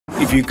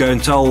If you go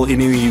and tell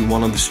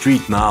anyone on the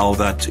street now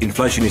that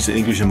inflation is an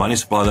increase in money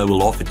supply, they will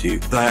laugh at you.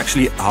 They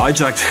actually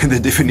hijacked the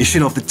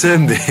definition of the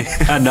term there.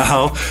 And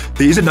now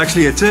there isn't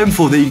actually a term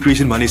for the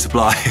increase in money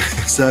supply.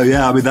 So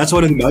yeah, I mean, that's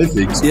one of the main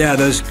things. Yeah,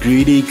 those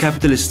greedy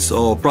capitalists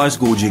are price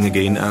gouging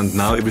again, and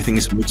now everything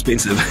is more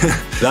expensive.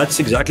 That's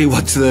exactly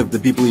what the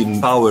people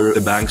in power,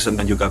 the banks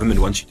and your government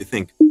want you to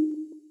think.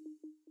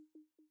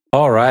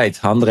 All right,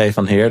 Handre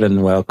van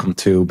Heerden, welcome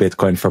to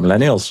Bitcoin for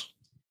Millennials.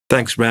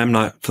 Thanks, Bram.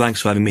 Thanks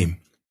for having me.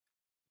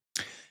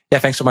 Yeah,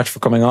 thanks so much for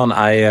coming on.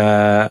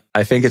 I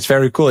think it's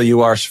very cool.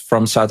 You are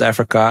from South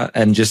Africa,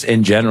 and just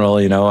in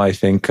general, you know, I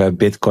think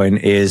Bitcoin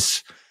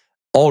is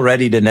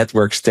already the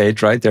network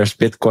state, right? There's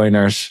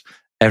Bitcoiners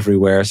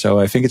everywhere. So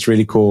I think it's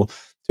really cool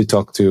to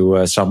talk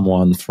to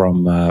someone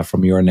from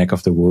your neck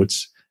of the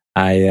woods.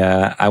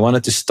 I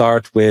wanted to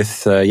start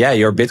with,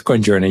 your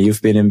Bitcoin journey.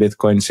 You've been in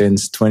Bitcoin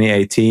since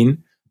 2018.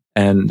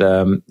 And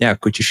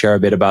could you share a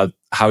bit about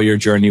how your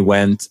journey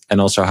went and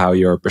also how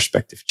your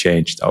perspective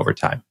changed over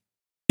time?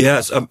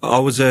 Yes, I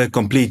was a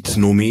complete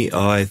normie.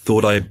 I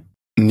thought I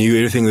knew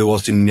everything there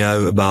was to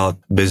know about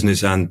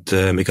business and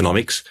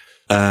economics.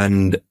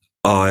 And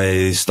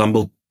I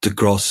stumbled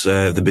across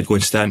the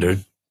Bitcoin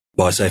standard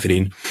by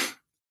Safedin.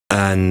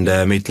 And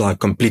it like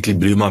completely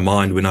blew my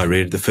mind when I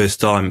read it the first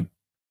time.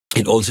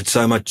 It answered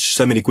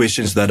so many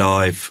questions that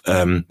I've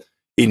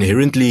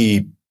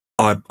inherently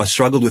I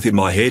struggled with in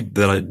my head,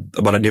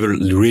 but I never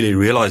really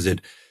realized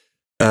it.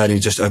 And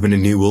it just opened a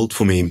new world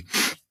for me.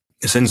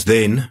 Since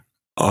then,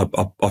 I've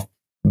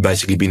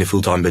basically been a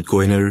full-time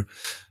Bitcoiner,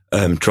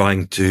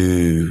 trying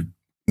to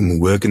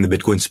work in the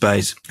Bitcoin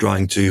space,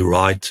 trying to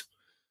write,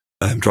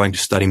 trying to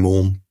study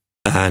more,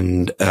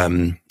 and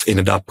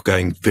ended up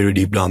going very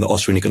deep down the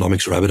Austrian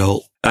economics rabbit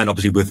hole, and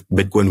obviously with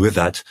Bitcoin with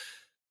that,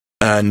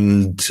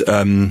 and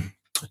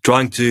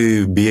trying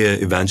to be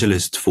an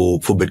evangelist for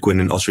Bitcoin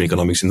and Austrian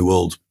economics in the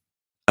world.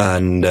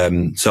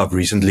 And so I've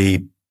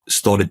recently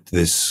started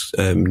this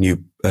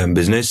new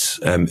business,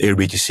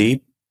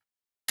 AirBTC.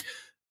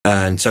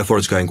 And so far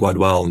it's going quite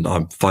well. And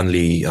I'm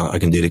finally, I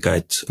can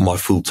dedicate my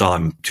full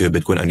time to a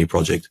Bitcoin only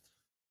project.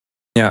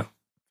 Yeah,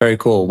 very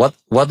cool. What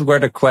were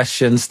the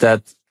questions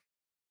that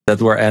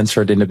were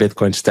answered in the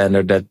Bitcoin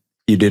standard that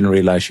you didn't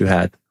realize you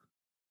had?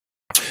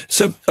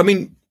 So, I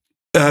mean,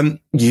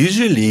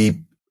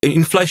 usually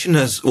inflation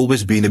has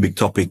always been a big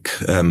topic.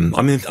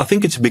 I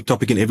think it's a big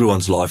topic in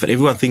everyone's life, and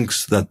everyone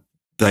thinks that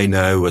they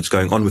know what's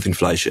going on with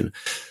inflation.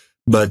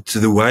 But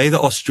the way the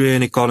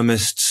Austrian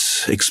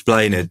economists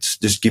explain it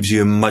just gives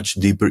you a much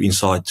deeper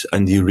insight,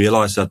 and you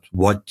realize that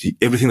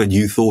everything that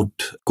you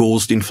thought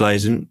caused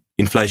inflation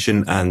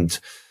and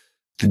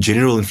the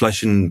general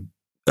inflation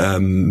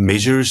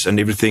measures and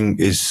everything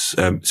is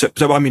so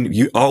I mean,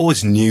 I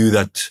always knew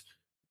that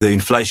the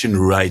inflation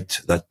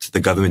rate that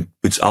the government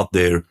puts out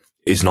there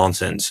is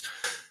nonsense,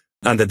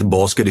 and that the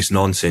basket is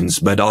nonsense.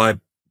 But I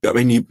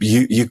mean,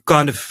 you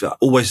kind of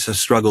always have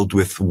struggled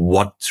with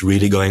what's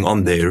really going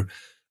on there,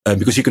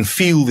 because you can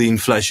feel the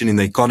inflation in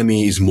the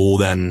economy is more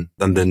than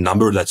the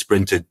number that's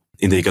printed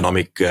in the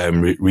economic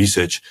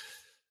research.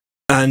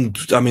 And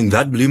I mean,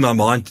 that blew my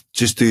mind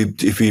with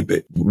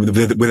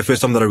the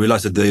first time that I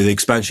realized that the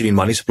expansion in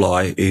money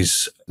supply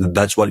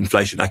that's what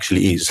inflation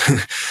actually is.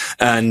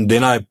 And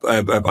then I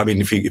mean,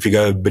 if you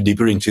go a bit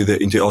deeper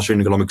into Austrian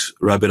economics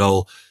rabbit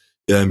hole,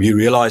 you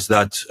realize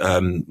that,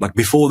 like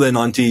before the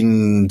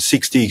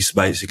 1960s,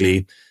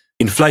 basically,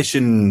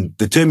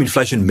 the term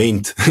inflation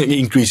meant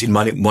increase in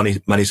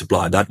money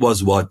supply. That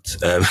was what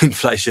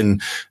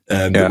inflation,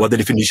 what the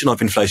definition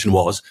of inflation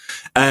was.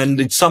 And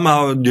it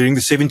somehow during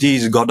the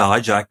 70s got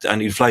hijacked,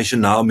 and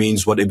inflation now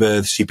means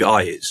whatever the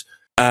CPI is.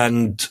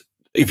 And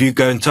if you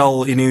go and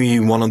tell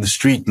anyone on the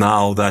street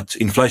now that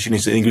inflation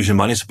is an increase in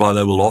money supply,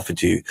 they will laugh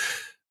at you.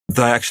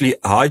 They actually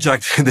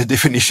hijacked the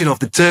definition of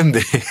the term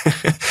there.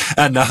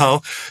 And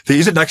now there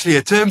isn't actually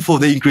a term for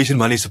the increase in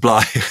money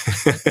supply.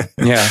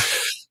 Yeah.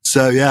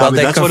 So yeah, well,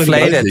 they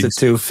conflated the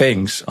two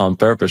things on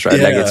purpose, right?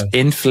 Yeah. Like it's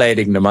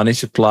inflating the money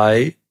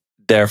supply,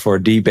 therefore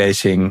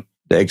debasing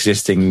the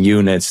existing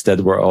units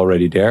that were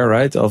already there,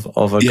 right? Of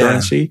a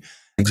currency.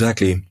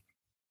 Exactly.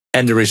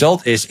 And the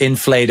result is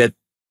inflated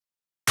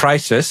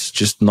prices,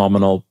 just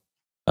nominal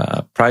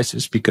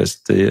prices, because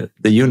the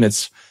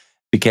units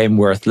became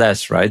worth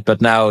less, right?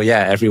 But now,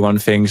 everyone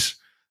thinks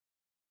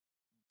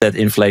that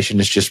inflation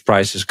is just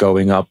prices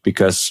going up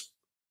because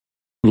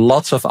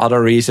lots of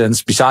other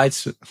reasons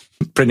besides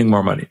printing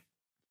more money.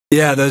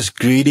 Yeah, those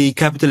greedy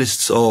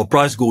capitalists are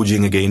price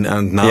gouging again,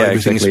 and now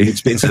everything is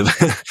expensive.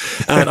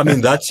 And I mean,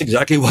 that's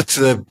exactly what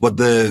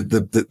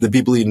the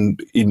people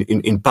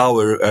in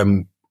power,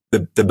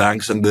 the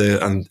banks and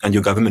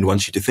your government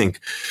wants you to think.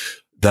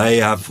 They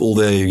have all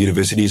the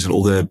universities and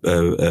all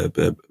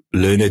the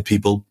learned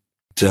people,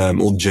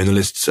 all the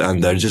journalists,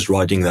 and they're just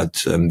writing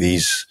that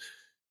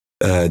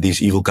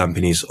these evil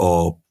companies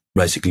are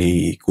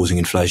basically causing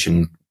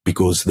inflation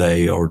because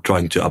they are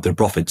trying to up their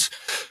profits.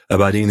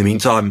 But in the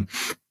meantime,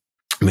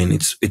 I mean,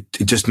 it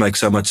just makes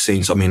so much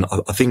sense. I mean,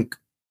 I think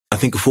I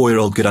think a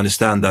 4-year-old could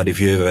understand that if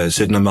you have a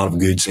certain amount of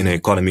goods in an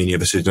economy and you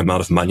have a certain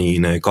amount of money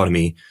in an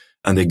economy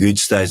and the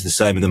goods stays the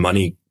same and the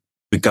money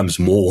becomes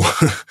more,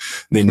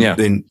 then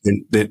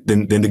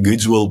the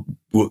goods will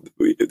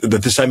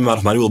the same amount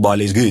of money will buy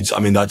less goods. I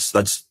mean,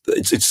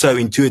 it's so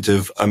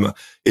intuitive.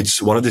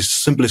 It's one of the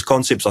simplest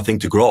concepts, I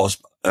think, to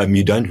grasp.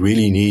 You don't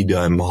really need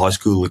high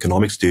school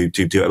economics to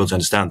be able to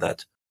understand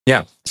that.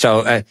 Yeah.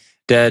 So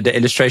the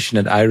illustration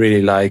that I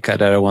really like,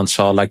 that I once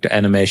saw, like the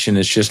animation,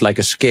 is just like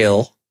a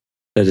scale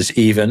that is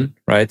even,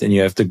 right? And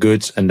you have the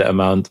goods and the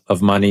amount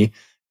of money.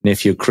 And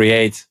if you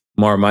create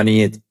more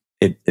money,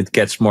 it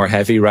gets more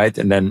heavy, right?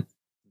 And then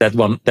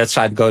that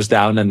side goes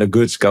down and the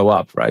goods go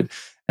up, right?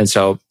 And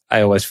so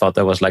I always thought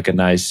that was like a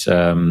nice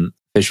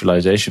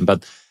visualization.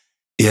 But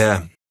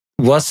yeah,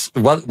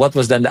 what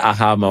was then the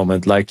aha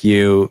moment? Like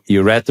you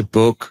read the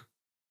book,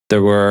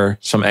 there were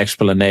some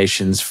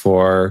explanations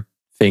for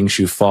things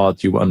you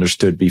thought you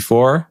understood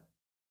before,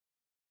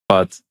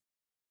 but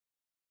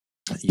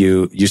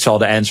you saw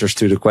the answers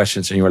to the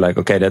questions and you were like,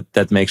 okay,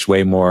 that makes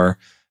way more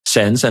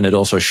sense. And it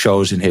also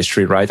shows in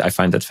history, right? I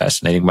find that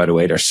fascinating, by the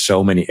way. There's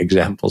so many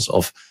examples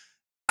of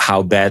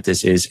how bad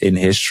this is in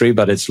history,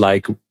 but it's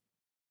like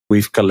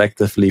we've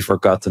collectively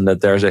forgotten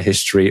that there's a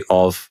history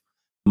of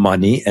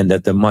money and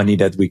that the money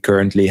that we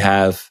currently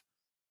have,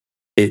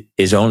 it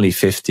is only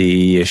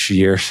 50-ish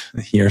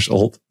years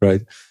old,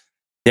 right?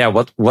 Yeah.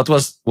 What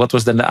was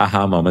then the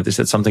aha moment? Is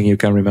that something you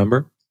can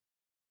remember?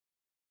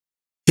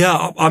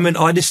 Yeah, I mean,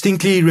 I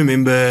distinctly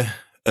remember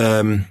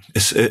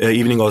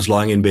evening I was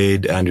lying in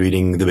bed and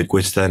reading the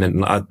Bitcoin Standard,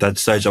 and at that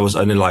stage I was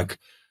only like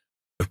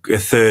a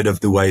third of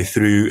the way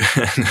through.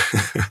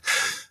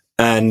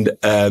 And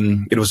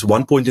it was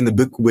one point in the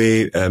book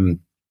where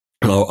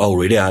I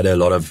already had a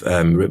lot of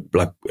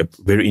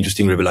very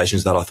interesting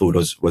revelations that I thought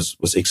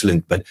was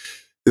excellent. But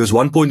there was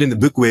one point in the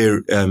book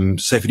where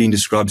Seyfried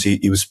describes,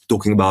 he was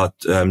talking about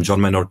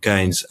John Maynard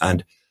Keynes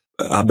and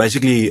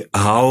basically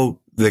how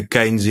the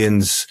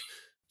Keynesians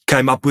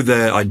came up with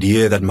the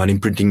idea that money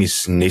printing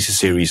is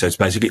necessary. So it's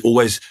basically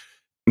always,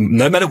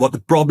 no matter what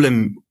the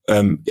problem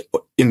in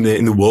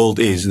the world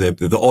is,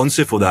 the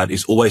answer for that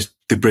is always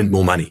to print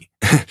more money.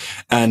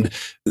 And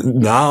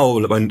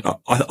now, when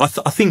I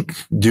think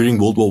during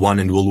World War I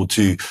and World War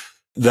II,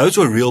 those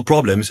were real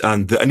problems,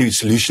 and the only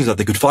solutions that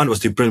they could find was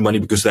to print money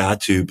because they had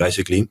to,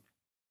 basically,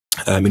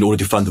 in order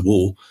to fund the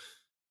war.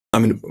 I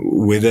mean,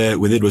 whether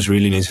it was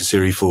really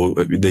necessary for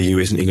the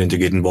US and England to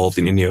get involved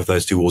in any of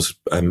those two wars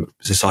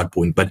is a side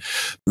point. But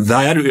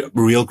they had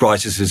real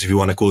crises, if you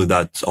want to call it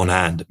that, on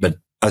hand. But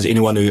as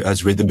anyone who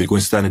has read the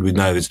Bitcoin Standard would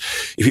know,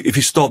 if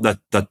you stop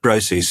that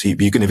process,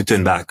 you can never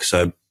turn back.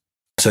 So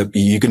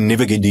you can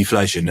never get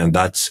deflation, and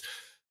that's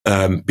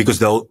because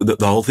the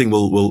whole thing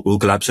will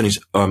collapse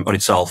on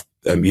itself.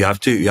 You have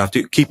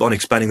to keep on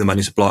expanding the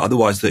money supply.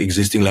 Otherwise, the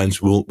existing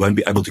loans won't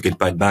be able to get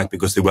paid back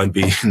because there won't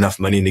be enough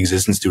money in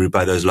existence to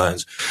repay those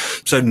loans.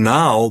 So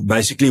now,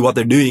 basically, what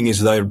they're doing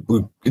is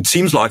it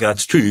seems like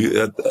that's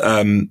true,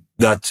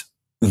 that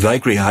they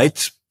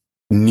create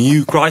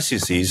new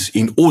crises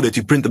in order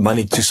to print the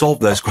money to solve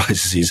those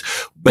crises.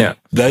 But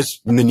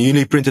the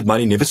newly printed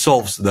money never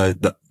solves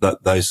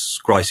those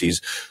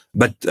crises.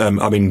 But,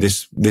 I mean,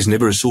 there's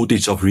never a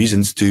shortage of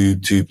reasons to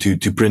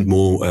print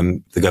more.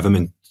 The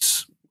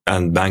governments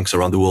and banks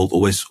around the world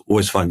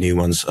always find new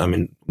ones. I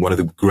mean, one of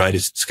the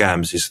greatest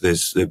scams is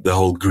the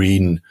whole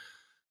green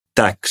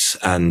tax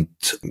and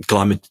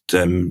climate,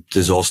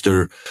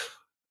 disaster.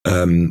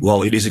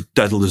 Well, it is a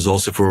total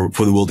disaster for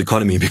the world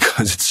economy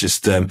because it's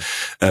just, I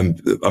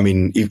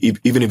mean,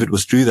 even if it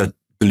was true that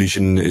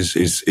pollution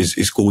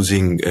is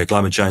causing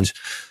climate change,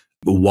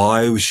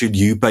 why should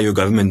you pay your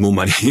government more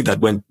money that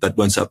won't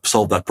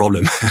solve that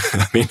problem?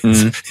 I mean,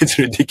 it's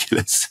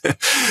ridiculous.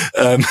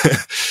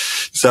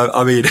 So,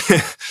 I mean,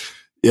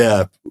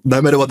 yeah,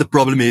 no matter what the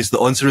problem is, the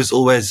answer is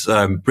always,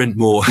 print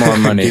more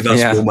money, give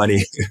us more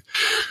money.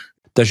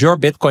 Does your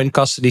Bitcoin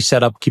custody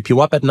setup keep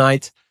you up at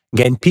night?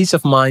 Gain peace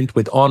of mind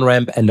with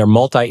OnRamp and their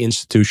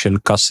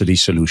multi-institution custody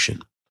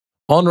solution.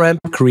 OnRamp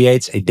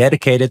creates a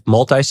dedicated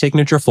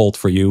multi-signature vault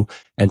for you,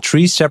 and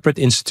 3 separate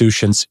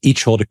institutions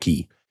each hold a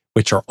key,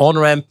 which are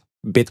OnRamp,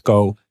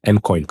 BitGo,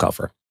 and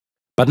CoinCover.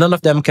 But none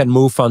of them can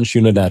move funds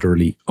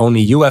unilaterally,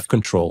 only you have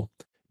control.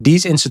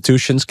 These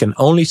institutions can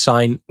only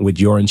sign with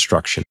your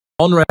instruction.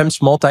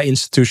 OnRamp's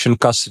multi-institution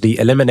custody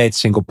eliminates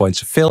single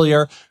points of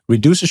failure,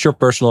 reduces your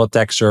personal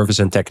attack surface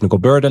and technical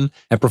burden,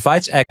 and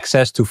provides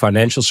access to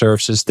financial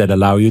services that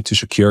allow you to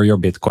secure your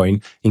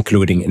Bitcoin,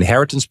 including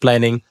inheritance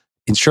planning,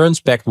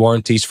 insurance-backed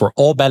warranties for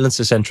all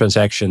balances and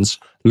transactions,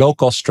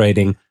 low-cost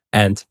trading,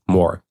 and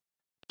more.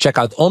 Check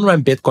out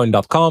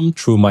onrampbitcoin.com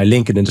through my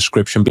link in the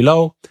description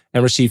below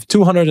and receive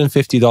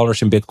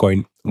 $250 in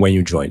Bitcoin when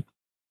you join.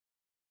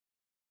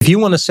 If you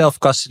want to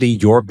self-custody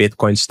your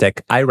Bitcoin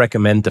stack, I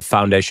recommend the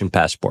Foundation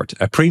Passport,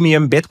 a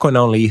premium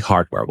Bitcoin-only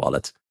hardware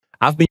wallet.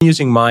 I've been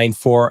using mine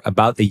for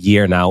about a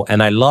year now,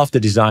 and I love the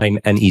design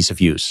and ease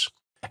of use.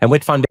 And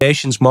with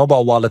Foundation's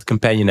mobile wallet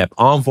companion app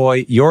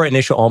Envoy, your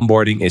initial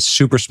onboarding is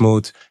super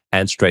smooth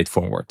and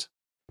straightforward.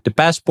 The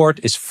passport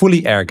is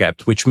fully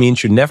air-gapped, which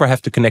means you never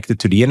have to connect it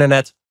to the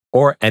internet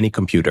or any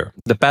computer.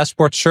 The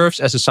passport serves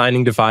as a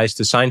signing device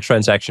to sign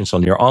transactions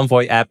on your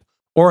Envoy app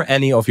or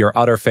any of your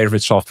other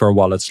favorite software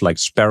wallets like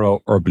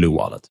Sparrow or Blue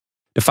Wallet.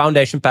 The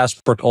Foundation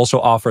Passport also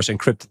offers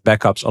encrypted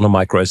backups on a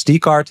microSD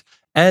card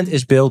and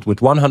is built with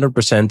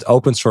 100%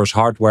 open source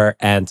hardware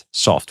and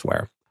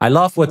software. I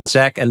love what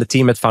Zach and the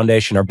team at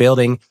Foundation are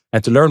building,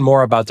 and to learn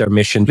more about their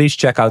mission, please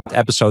check out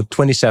episode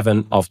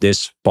 27 of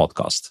this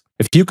podcast.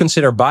 If you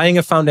consider buying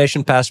a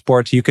Foundation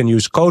Passport, you can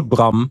use code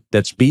BRAM,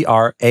 that's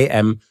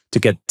BRAM, to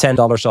get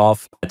 $10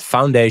 off at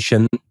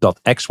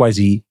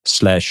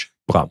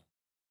foundation.xyz/BRAM.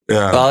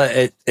 Yeah.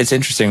 Well, it's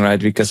interesting, right?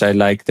 Because I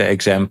like the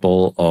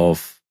example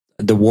of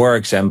the war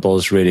example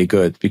is really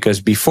good,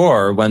 because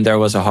before, when there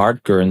was a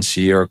hard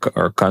currency or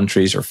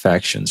countries or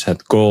factions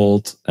had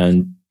gold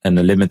and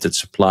a limited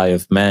supply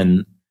of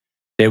men,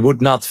 they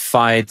would not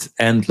fight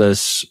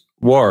endless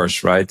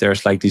wars, right?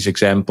 There's like these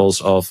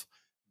examples of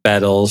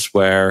battles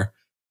where,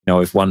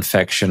 if one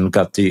faction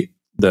got the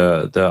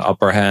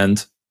upper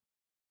hand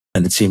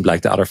and it seemed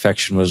like the other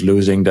faction was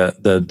losing,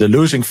 the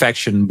losing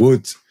faction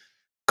would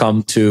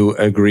come to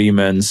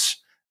agreements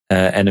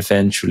and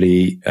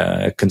eventually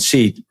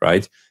concede,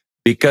 right?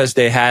 Because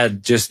they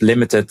had just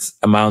limited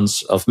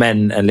amounts of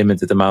men and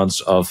limited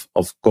amounts of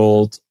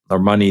gold or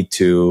money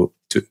to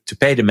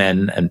pay the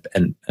men and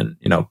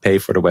pay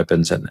for the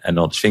weapons and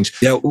all these things.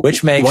 Yeah,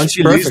 which makes once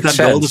you perfect lose that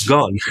sense. gold is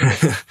gone.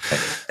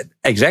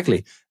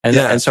 Exactly,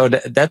 and so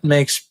that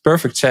makes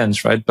perfect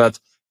sense, right? But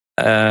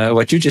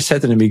what you just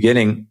said in the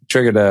beginning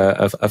triggered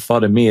a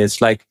thought in me.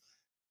 It's like,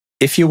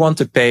 if you want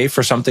to pay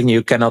for something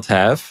you cannot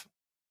have,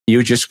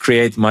 you just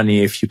create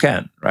money if you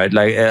can, right?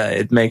 Like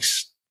it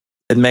makes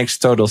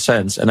total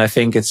sense. And I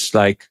think it's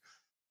like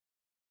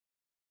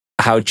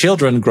how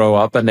children grow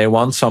up and they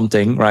want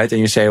something, right? And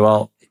you say,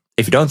 well,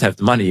 if you don't have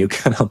the money, you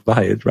cannot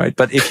buy it, right?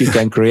 But if you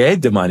can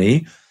create the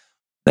money,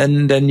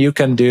 then you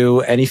can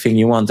do anything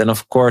you want. And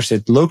of course,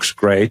 it looks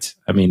great.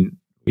 I mean,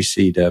 we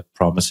see the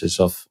promises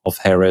of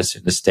Harris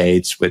in the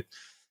States with,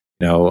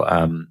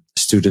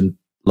 student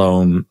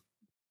loan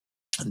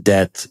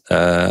debt,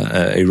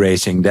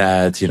 erasing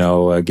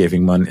that,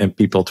 giving money and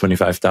people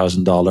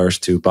 $25,000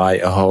 to buy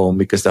a home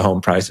because the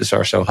home prices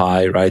are so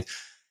high, right?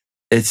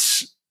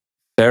 It's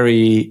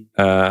very,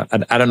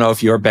 and I don't know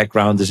if your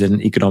background is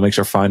in economics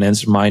or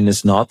finance. Mine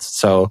is not.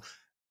 So,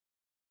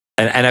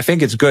 and I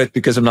think it's good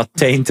because I'm not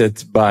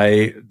tainted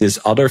by this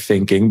other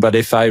thinking. But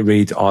if I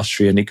read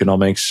Austrian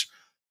economics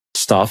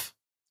stuff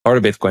or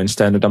the Bitcoin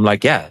standard, I'm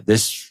like, yeah,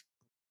 this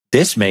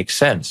makes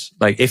sense.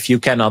 Like, if you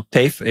cannot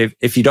pay,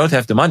 if you don't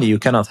have the money, you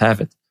cannot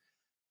have it,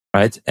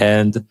 right?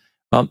 And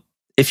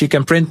if you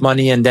can print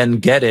money and then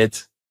get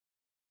it,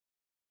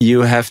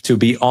 you have to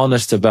be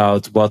honest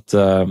about what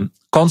the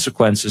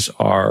consequences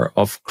are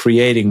of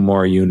creating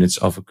more units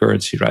of a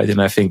currency, right?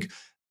 And I think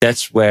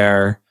that's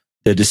where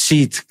the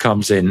deceit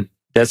comes in.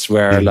 That's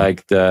where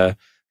like the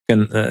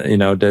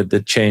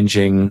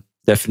changing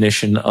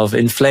definition of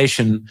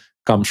inflation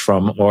comes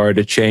from, or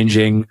the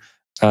changing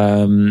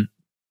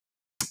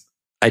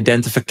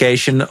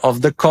identification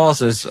of the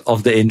causes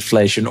of the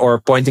inflation, or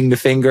pointing the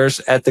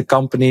fingers at the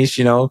companies,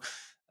 that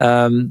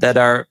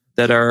are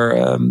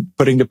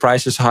putting the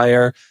prices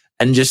higher,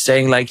 and just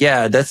saying like,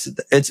 yeah,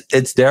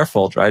 it's their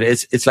fault, right?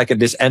 It's like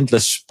this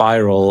endless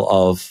spiral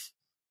of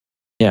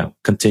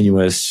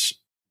continuous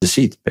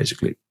deceit,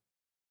 basically.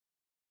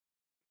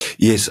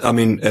 Yes, I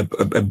mean,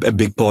 a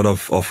big part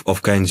of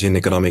Keynesian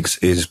economics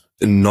is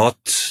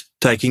not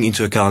taking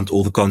into account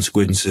all the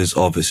consequences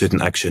of a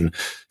certain action.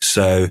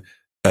 So,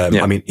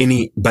 I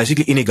mean,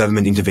 basically any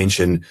government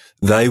intervention,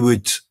 they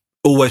would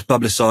always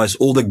publicize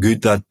all the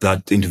good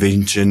that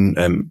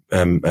intervention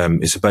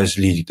is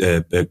supposedly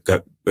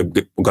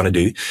going to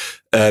do,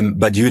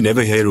 but you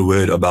never hear a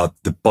word about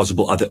the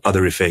possible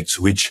other effects.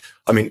 Which,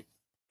 I mean,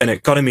 an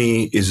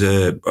economy is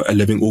a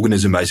living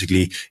organism.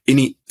 Basically,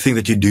 anything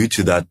that you do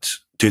to that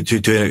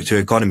to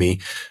economy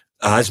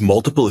has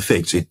multiple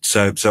effects.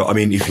 So I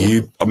mean,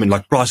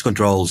 like price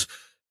controls.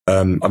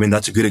 I mean,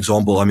 that's a good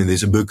example. I mean,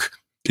 there's a book.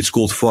 It's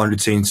called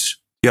 400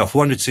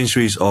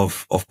 Centuries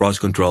of Price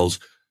Controls.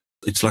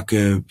 It's like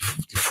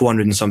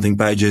 400 and something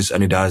pages,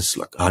 and it has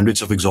like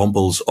hundreds of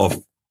examples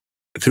of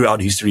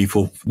throughout history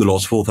for the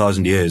last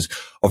 4,000 years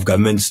of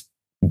governments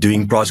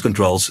doing price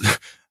controls.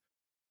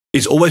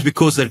 It's always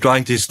because they're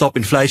trying to stop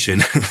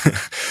inflation.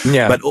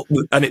 Yeah. But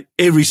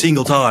every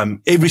single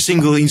time, every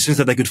single instance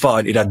that they could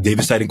find, it had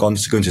devastating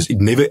consequences.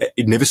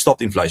 It never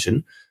stopped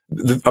inflation.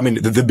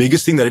 The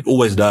biggest thing that it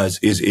always does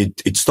is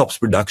it stops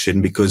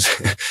production, because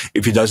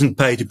if it doesn't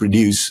pay to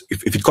produce,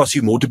 if it costs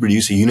you more to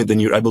produce a unit than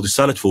you're able to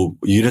sell it for,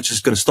 you're not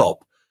just going to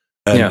stop.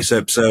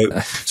 So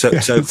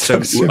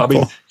I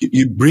mean,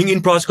 you bring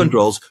in price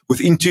controls,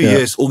 within 2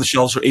 years, all the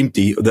shelves are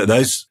empty.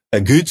 Those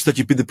goods that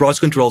you put the price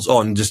controls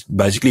on just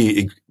basically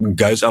it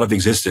goes out of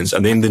existence.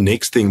 And then the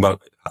next thing,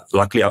 but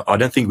luckily I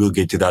don't think we'll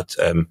get to that,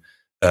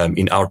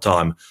 in our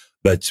time.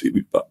 But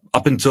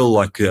up until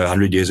like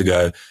 100 years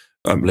ago,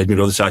 let me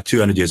rather say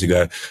 200 years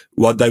ago,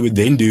 what they would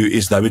then do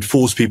is they would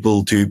force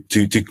people to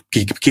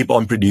keep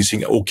on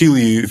producing, or kill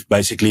you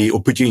basically,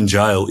 or put you in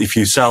jail if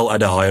you sell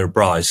at a higher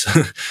price.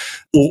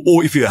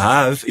 or if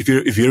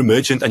you're a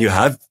merchant and you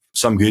have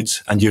some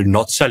goods and you're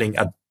not selling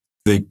at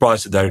the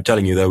price that they're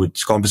telling you, they would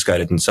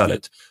confiscate it and sell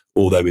it,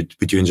 or they would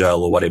put you in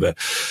jail or whatever.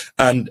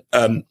 And,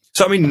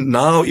 so I mean,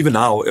 even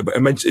now, I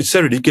mean, it's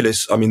so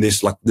ridiculous. I mean,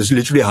 there's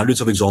literally hundreds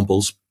of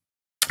examples.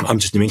 I'm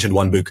just mentioned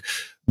one book,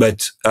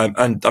 but,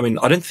 and I mean,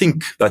 I don't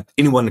think that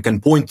anyone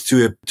can point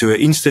to an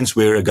instance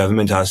where a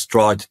government has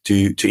tried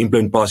to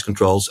implement price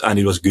controls and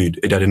it was good.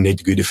 It had a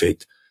net good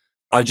effect.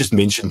 I just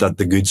mentioned that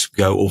the goods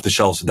go off the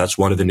shelves, and that's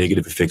one of the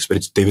negative effects, but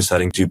it's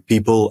devastating to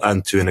people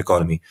and to an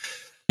economy.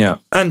 Yeah.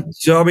 And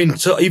so, I mean,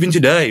 so even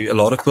today, a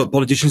lot of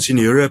politicians in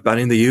Europe and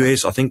in the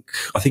US, I think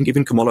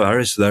even Kamala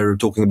Harris, they're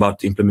talking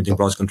about implementing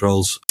price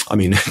controls. I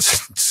mean,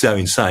 it's so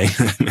insane.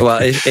 Well,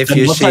 if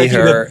you see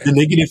her the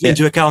negative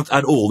into account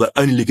at all, they're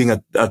only looking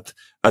at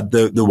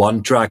the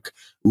one track.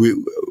 We're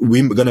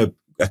going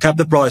to cap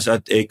the price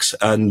at X,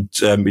 and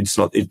it's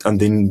not it, and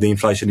then the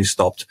inflation is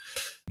stopped.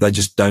 They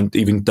just don't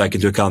even take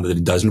into account that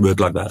it doesn't work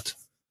like that.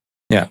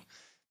 Yeah.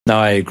 No,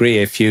 I agree.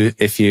 If you,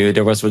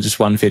 there was just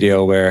one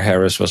video where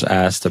Harris was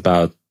asked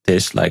about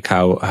this, like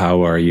how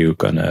are you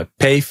gonna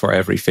pay for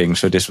everything?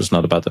 So this was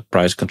not about the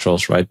price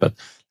controls, right? But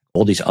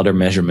all these other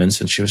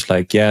measurements, and she was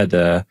like,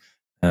 yeah,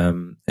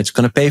 it's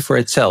gonna pay for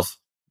itself.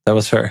 That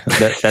was her.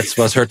 That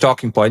was her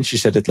talking point. She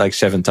said it like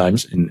 7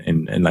 times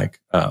in like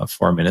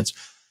 4 minutes.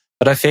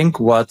 But I think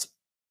what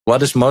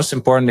is most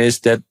important is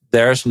that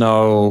there's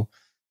no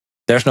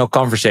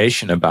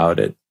conversation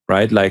about it,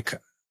 right? Like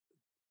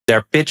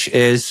their pitch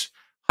is,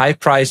 high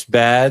price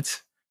bad,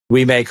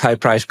 we make high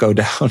price go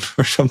down,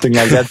 or something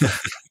like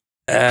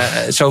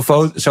that. So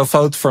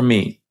vote for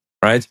me,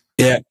 right?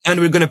 Yeah, and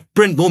we're going to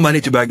print more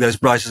money to make those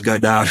prices go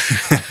down.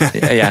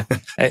 yeah.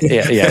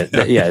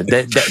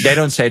 They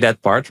don't say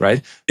that part,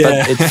 right?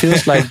 But it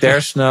feels like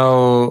there's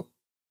no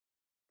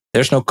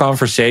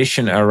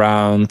conversation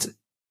around,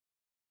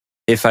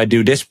 if I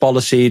do this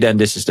policy, then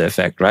this is the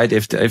effect, right?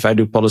 If I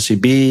do policy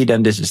B,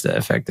 then this is the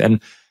effect. And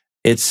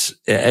it's,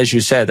 as you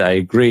said, I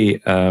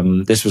agree.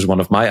 This was one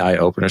of my eye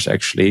openers,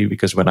 actually,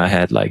 because when I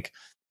had like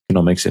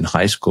economics in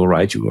high school,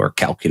 right, you were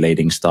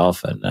calculating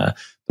stuff. And,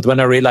 but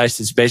when I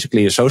realized it's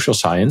basically a social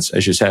science,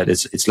 as you said,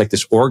 it's like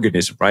this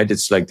organism, right?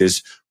 It's like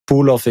this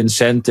pool of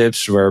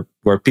incentives where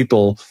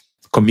people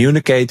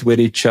communicate with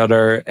each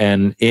other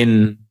and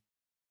in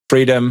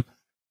freedom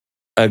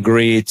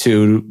agree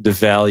to the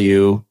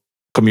value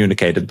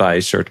communicated by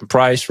a certain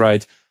price,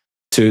 right?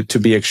 To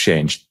be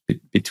exchanged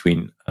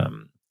between,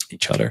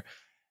 each other.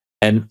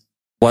 And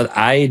what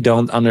I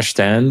don't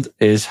understand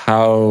is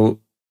how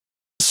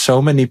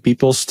so many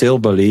people still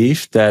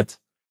believe that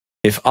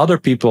if other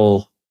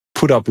people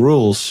put up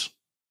rules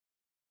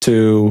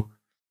to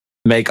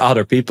make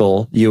other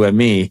people, you and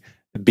me,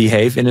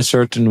 behave in a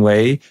certain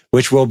way,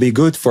 which will be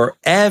good for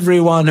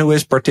everyone who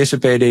is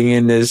participating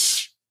in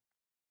this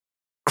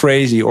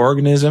crazy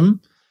organism,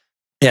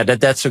 yeah,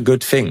 that's a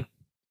good thing.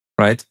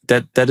 Right?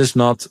 That is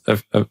not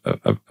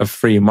a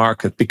free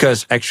market,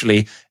 because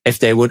actually, if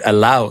they would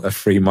allow a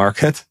free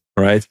market,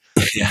 right?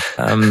 Yeah.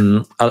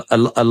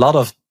 A lot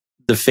of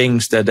the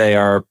things that they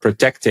are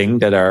protecting,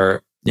 that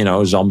are,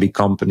 zombie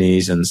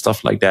companies and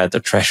stuff like that, the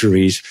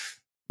treasuries,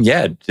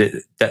 yeah,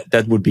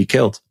 that would be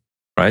killed,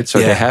 right? So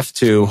they have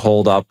to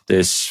hold up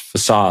this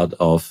facade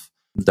of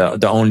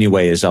the only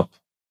way is up,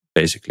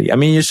 basically. I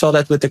mean, you saw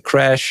that with the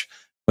crash.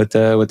 With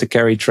the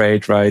carry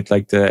trade, right?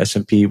 Like the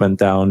S&P went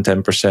down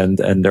 10%,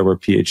 and there were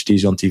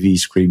PhDs on TV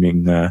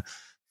screaming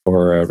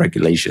for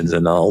regulations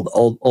and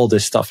all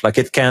this stuff. Like,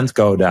 it can't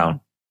go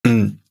down.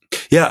 Mm.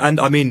 Yeah, and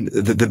I mean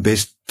the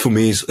best for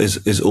me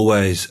is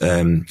always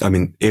I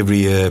mean every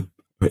year,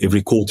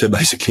 every quarter,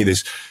 basically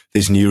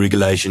there's new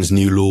regulations,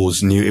 new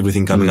laws, new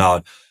everything coming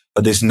out.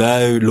 But there's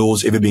no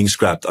laws ever being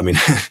scrapped. I mean,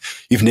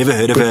 you've never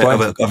heard of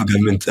a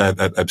government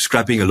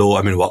scrapping a law.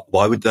 I mean,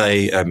 why would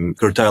they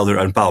curtail their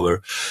own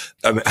power?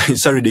 I mean,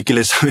 it's so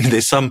ridiculous. I mean,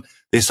 there's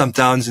some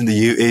towns in the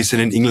US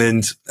and in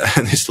England,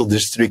 and there's still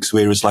districts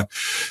where it's like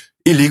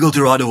illegal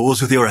to ride a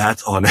horse with your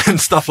hat on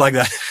and stuff like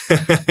that.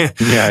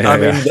 I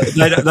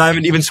mean, they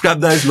haven't even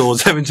scrapped those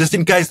laws. I mean, just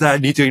in case they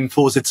need to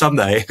enforce it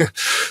someday.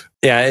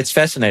 Yeah, it's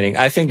fascinating.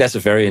 I think that's a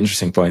very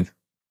interesting point.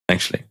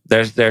 Actually,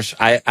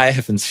 I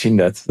haven't seen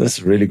that. That's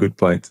a really good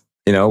point.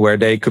 Where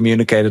they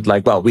communicated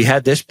like, well, we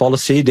had this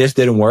policy, this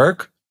didn't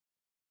work,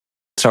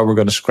 so we're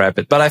going to scrap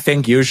it. But I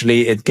think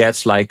usually it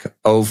gets like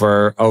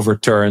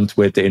overturned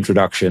with the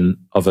introduction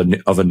of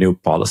a new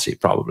policy,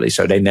 probably.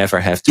 So they never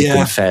have to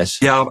confess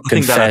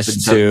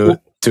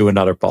to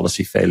another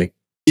policy failing.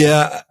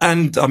 Yeah,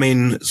 and I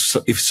mean,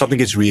 if something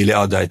gets really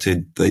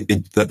outdated, they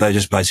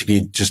just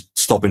basically just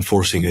stop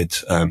enforcing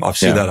it. I've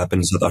seen that happen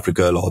in South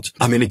Africa a lot.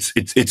 I mean,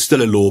 it's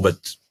still a law,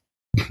 but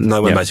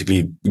no one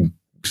basically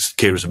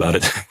cares about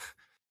it.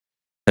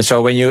 And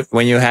so when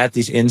you had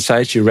these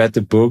insights, you read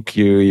the book,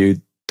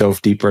 you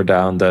dove deeper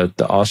down the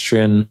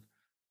Austrian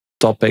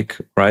topic,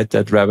 right?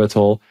 That rabbit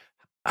hole.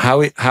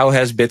 How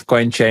has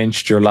Bitcoin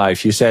changed your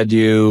life? You said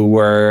you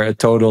were a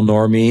total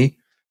normie.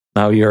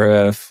 Now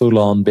you're a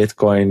full-on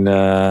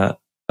Bitcoin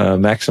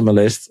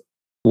maximalist.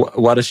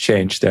 What has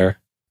changed there?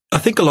 I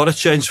think a lot has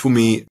changed for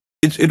me.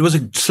 It was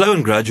a slow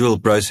and gradual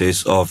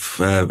process of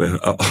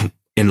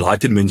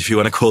enlightenment, if you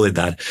want to call it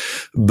that.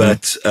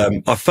 But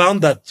I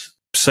found that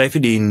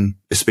Saifedean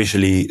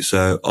especially,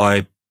 so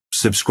I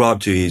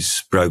subscribed to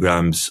his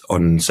programs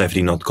on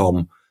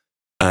saifedean.com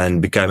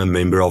and became a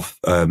member of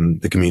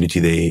the community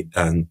there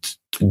and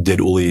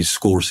did all his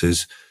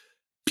courses.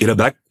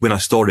 Back when I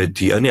started,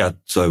 he only had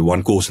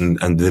one course and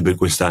the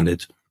Bitcoin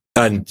Standard.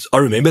 And I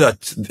remember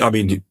that,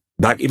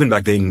 even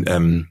back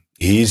then,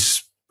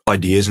 his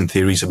ideas and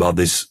theories about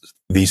these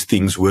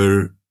things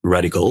were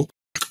radical.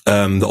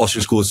 The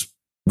Austrian schools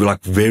were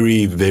like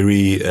very,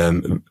 very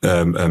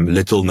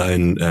little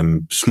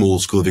known small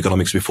school of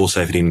economics before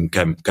Saifedean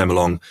came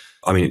along.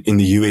 In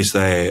the US,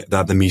 they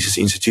have the Mises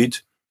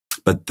Institute,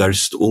 but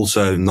there's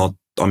also not,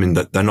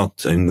 they're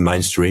not in the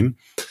mainstream.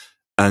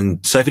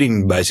 And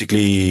Saifedean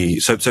basically,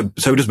 so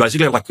it was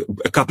basically like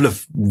a couple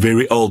of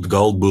very old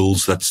gold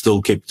bulls that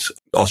still kept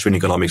Austrian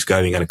economics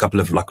going and a couple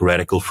of like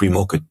radical free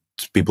market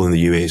people in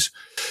the US.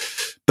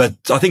 But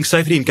I think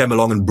Saifedean came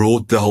along and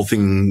brought the whole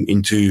thing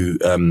into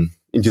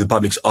the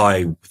public's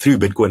eye through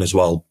Bitcoin as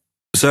well.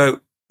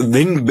 So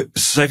then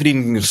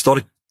Saifedean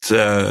started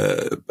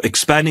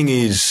expanding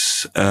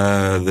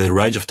the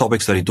range of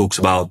topics that he talks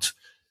about.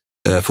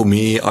 For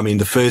me,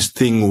 the first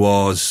thing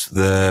was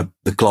the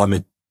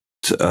climate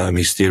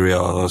hysteria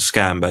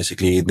scam,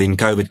 basically. Then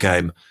COVID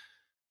came,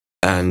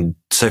 and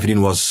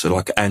Saifedean was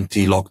like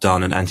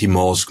anti-lockdown and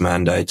anti-mask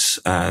mandates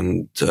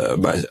and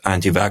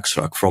anti-vax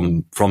like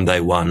from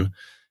day one.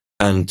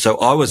 And so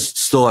I was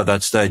still at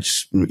that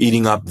stage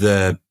eating up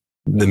the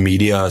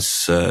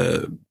media's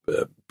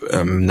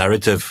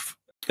narrative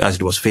as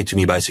it was fed to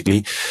me,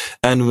 basically.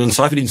 And when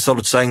Saifedean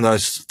started saying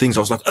those things,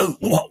 I was like, oh,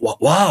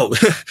 wow.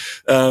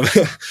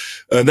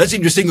 That's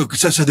interesting.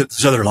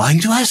 So they're lying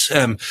to us,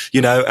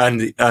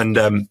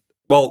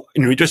 well,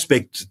 in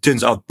retrospect, it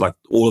turns out like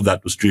all of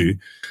that was true.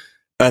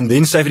 And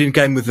then Saifedean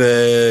came with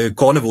the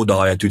carnivore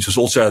diet, which was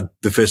also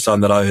the first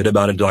time that I heard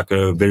about it, like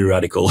very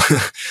radical.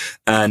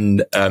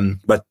 And,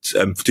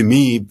 to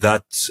me,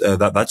 that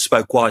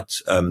spoke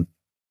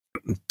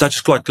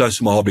touches quite close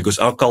to my heart because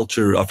our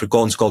culture,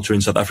 Afrikaans culture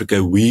in South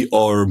Africa, we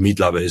are meat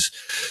lovers.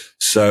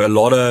 So a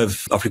lot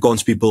of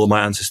Afrikaans people,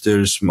 my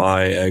ancestors,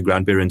 my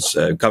grandparents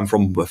come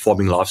from a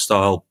farming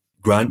lifestyle.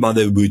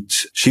 Grandmother would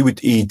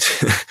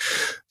eat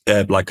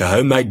like a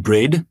homemade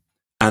bread,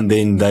 and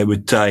then they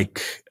would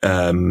take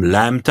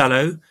lamb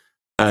tallow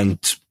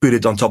and put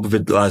it on top of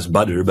it as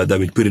butter, but they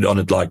would put it on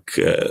it like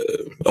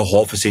a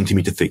half a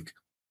centimeter thick.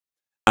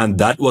 And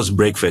that was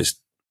breakfast.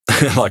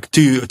 Like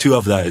two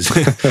of those.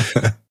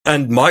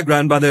 And my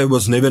grandmother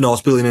was never in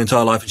hospital in her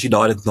entire life, and she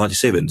died at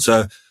 97.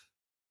 So,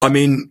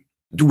 when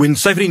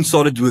Saifedean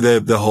started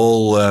with the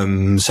whole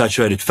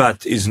saturated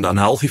fat isn't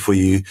unhealthy for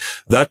you,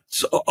 that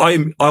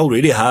I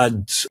already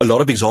had a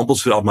lot of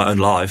examples throughout my own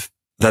life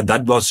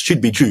that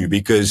should be true,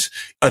 because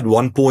at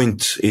one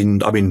point in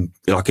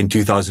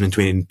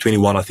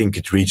 2021, I think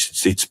it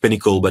reached its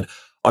pinnacle. But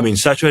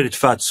saturated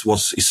fats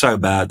is so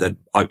bad that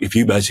if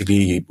you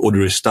basically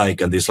order a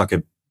steak and there's like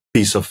a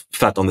piece of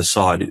fat on the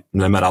side,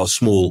 no matter how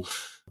small,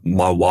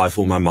 my wife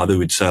or my mother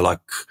would say like,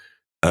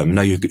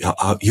 no, you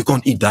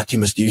can't eat that.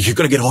 You're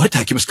going to get a heart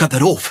attack. You must cut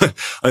that off.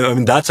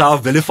 That's how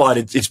vilified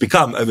it's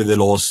become over the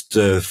last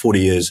 40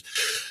 years.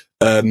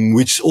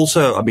 Which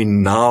also,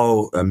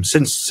 now,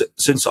 since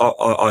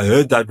I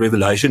heard that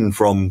revelation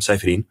from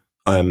Saifedean,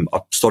 I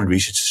started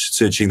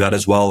researching that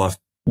as well.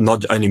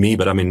 Not only me,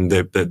 but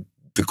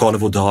the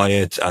carnivore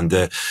diet and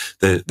the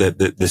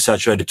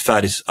saturated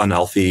fat is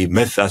unhealthy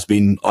myth has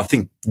been, I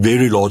think,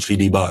 very largely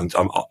debunked.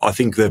 I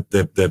think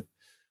the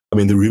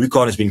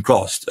Rubicon has been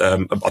crossed.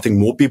 I think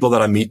more people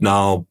that I meet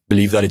now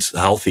believe that it's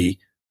healthy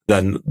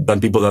than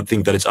people that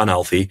think that it's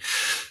unhealthy.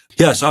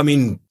 Yes,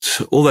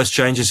 all those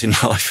changes in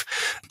life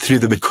through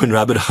the Bitcoin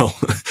rabbit hole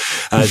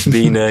has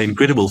been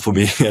incredible for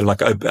me,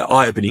 like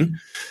eye-opening.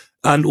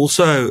 And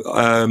also,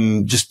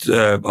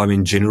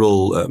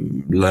 general,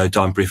 low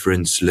time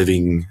preference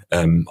living.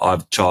 I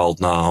have a child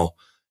now.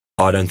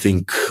 I don't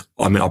think,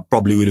 I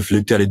probably would have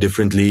looked at it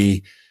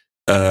differently.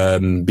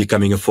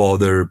 Becoming a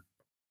father,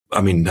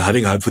 having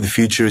hope for the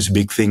future is a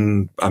big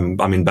thing. Can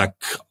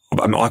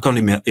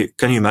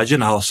you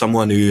imagine how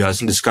someone who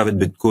hasn't discovered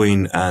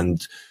Bitcoin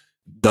and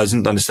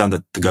doesn't understand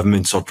that the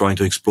governments are trying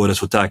to exploit us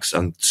for tax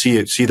and see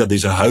that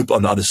there's a hope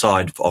on the other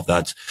side of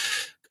that?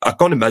 I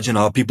can't imagine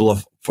how people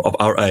of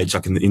our age,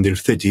 like in their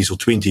 30s or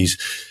 20s,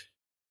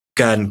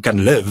 can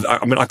live.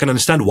 I can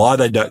understand why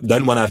they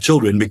don't want to have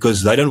children,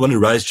 because they don't want to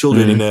raise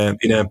children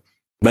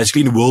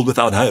basically in a world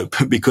without hope,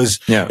 because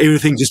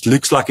everything just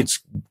looks like it's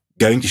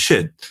going to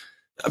shit.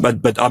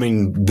 But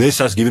this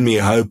has given me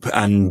hope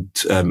and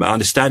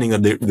understanding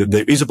that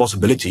there is a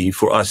possibility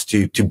for us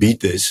to beat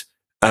this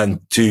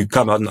and to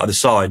come out on the other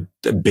side,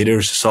 a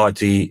better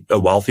society, a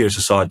wealthier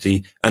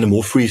society, and a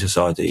more free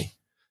society.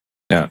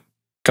 Yeah.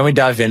 Can we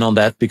dive in on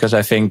that? Because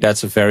I think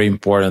that's a very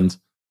important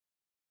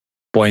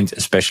point,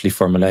 especially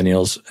for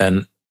millennials.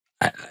 And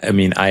I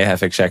mean, I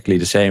have exactly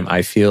the same.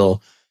 I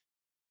feel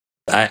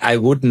I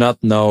would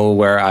not know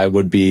where I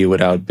would be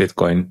without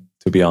Bitcoin,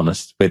 to be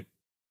honest. With,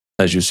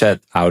 as you said,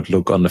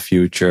 outlook on the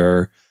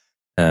future,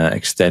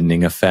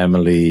 extending a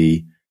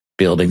family,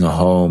 building a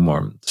home,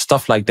 or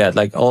stuff like that.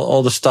 Like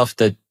all the stuff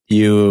that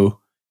you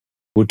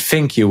would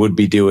think you would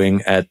be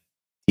doing at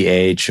the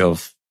age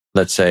of,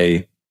 let's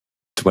say,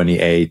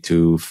 28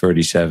 to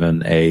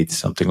 37, 8,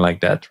 something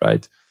like that,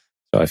 right?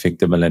 So I think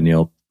the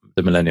millennial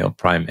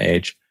prime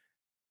age.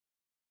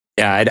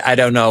 Yeah, I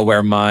don't know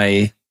what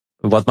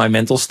my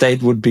mental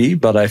state would be,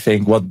 but I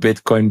think what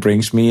Bitcoin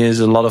brings me is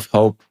a lot of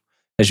hope,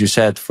 as you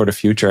said, for the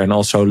future, and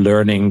also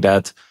learning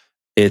that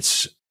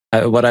it's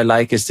what I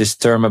like is this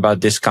term about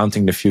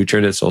discounting the future.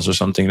 That's also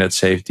something that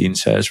Safe Dean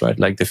says, right?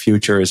 Like the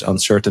future is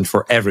uncertain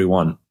for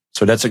everyone.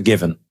 So that's a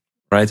given,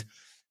 right?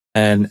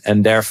 And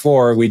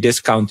therefore we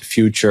discount the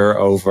future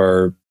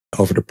over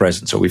the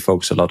present. So we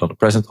focus a lot on the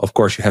present. Of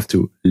course, you have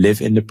to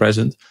live in the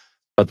present.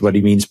 But what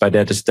he means by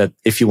that is that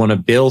if you want to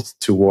build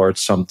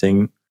towards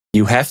something,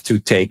 you have to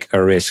take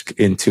a risk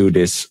into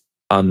this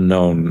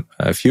unknown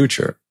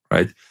future,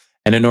 right?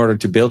 And in order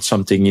to build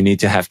something, you need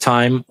to have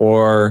time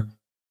or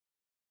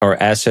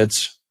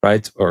assets,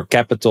 right? Or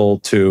capital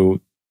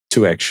to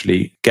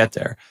actually get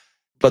there.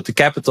 But the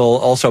capital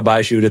also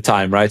buys you the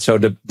time, right? So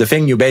the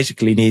thing you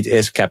basically need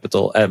is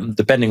capital.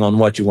 Depending on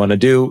what you want to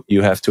do,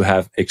 you have to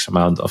have X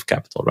amount of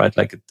capital, right?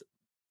 Like it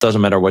doesn't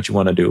matter what you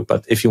want to do.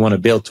 But if you want to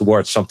build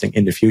towards something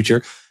in the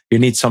future, you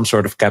need some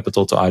sort of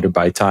capital to either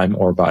buy time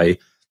or buy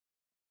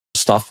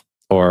stuff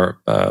or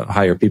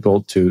hire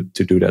people to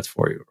do that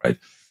for you, right?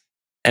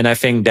 And I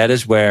think that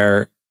is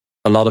where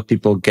a lot of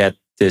people get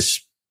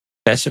this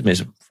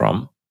pessimism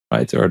from,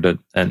 right? Or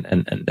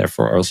and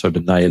therefore also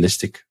the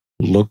nihilistic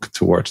look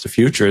towards the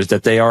future, is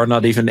that they are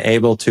not even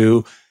able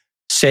to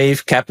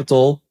save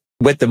capital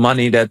with the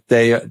money that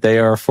they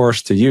are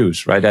forced to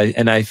use, right?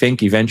 And I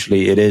think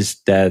eventually it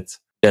is that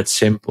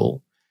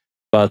simple.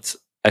 But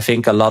I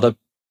think a lot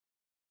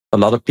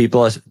of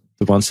people,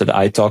 the ones that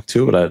I talk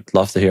to, but I'd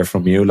love to hear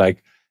from you.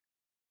 Like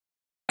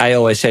I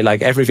always say,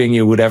 like everything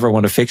you would ever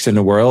want to fix in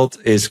the world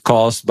is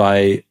caused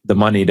by the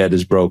money that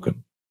is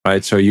broken,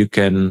 right? So you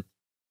can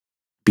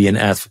be an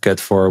advocate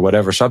for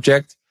whatever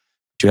subject,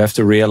 but you have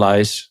to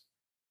realize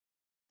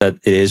that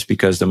it is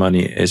because the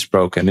money is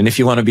broken. And if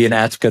you want to be an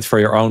advocate for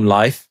your own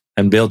life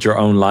and build your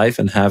own life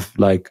and have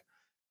like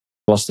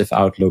positive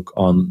outlook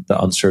on the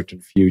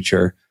uncertain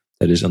future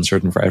that is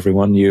uncertain for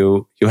everyone,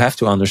 you have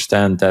to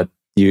understand that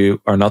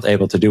you are not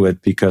able to do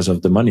it because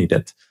of the money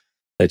that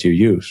you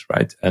use,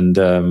 right? And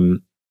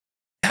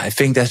I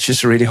think that's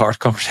just a really hard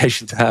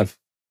conversation to have.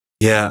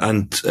 Yeah,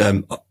 and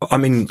I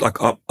mean, like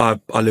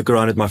I look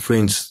around at my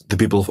friends, the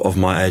people of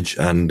my age,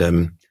 and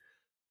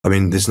I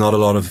mean, there's not a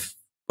lot of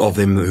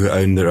them who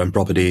own their own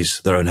properties,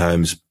 their own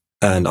homes,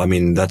 and I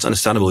mean that's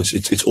understandable.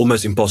 It's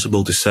almost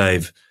impossible to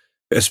save,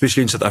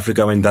 especially in South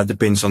Africa. I mean, that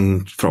depends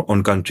on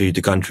country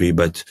to country,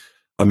 but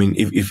I mean,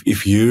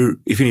 if you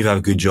have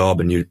a good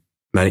job and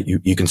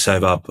you can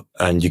save up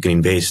and you can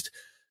invest,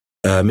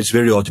 it's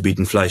very hard to beat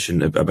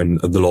inflation. I mean,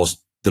 the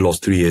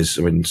last 3 years,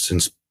 I mean,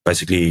 since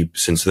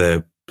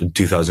the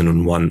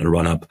 2001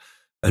 run up,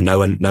 and no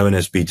one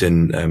has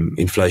beaten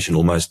inflation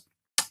almost.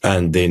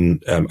 And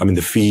then, I mean,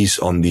 the fees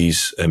on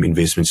these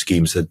investment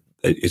schemes,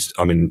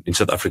 I mean, in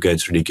South Africa,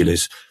 it's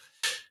ridiculous.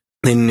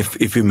 Then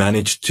if you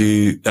manage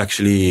to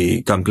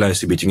actually come close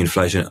to beating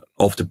inflation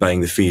after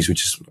paying the fees,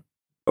 which is,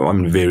 I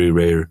mean, very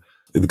rare,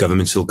 the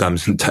government still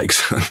comes and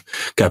takes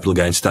capital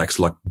gains tax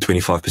like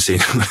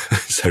 25%.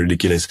 So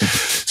ridiculous.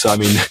 So, I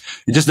mean,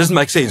 it just doesn't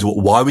make sense.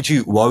 Why would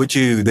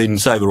you then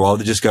save, or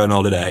rather just go on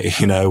holiday?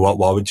 You know,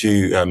 why would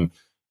you,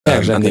 Yeah,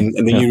 exactly.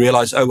 And then you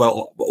realize,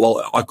 oh,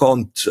 well, I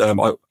can't,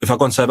 if I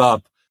can't save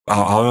up,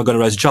 how am I going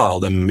to raise a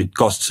child? It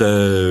costs,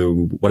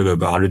 whatever,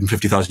 about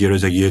 150,000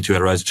 euros a year to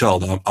raise a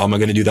child. How am I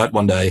going to do that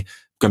one day? I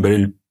can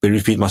barely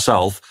feed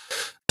myself.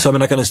 So, I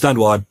mean, I can understand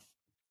why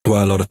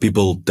a lot of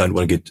people don't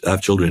want to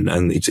have children,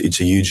 and it's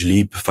a huge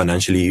leap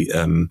financially.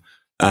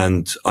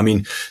 And I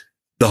mean,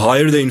 the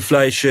higher the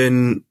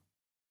inflation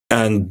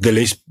and the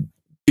less,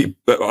 the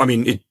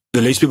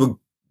less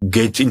people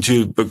get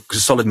into a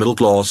solid middle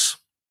class,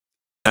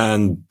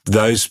 and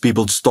those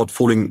people start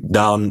falling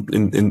down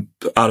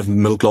out of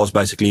middle class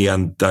basically,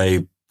 and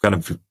they kind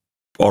of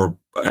are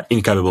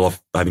incapable of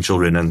having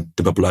children, and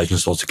the population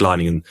starts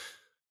declining, and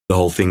the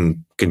whole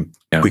thing can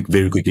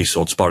very quickly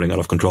start spiraling out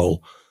of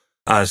control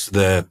as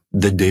the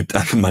debt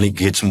and the money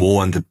gets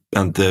more and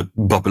the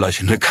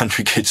population in the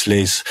country gets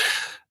less.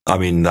 I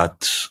mean,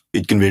 that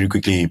it can very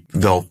quickly,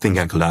 the whole thing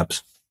can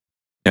collapse.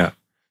 Yeah.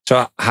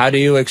 So how do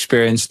you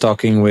experience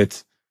talking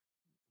with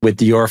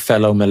your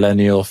fellow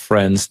millennial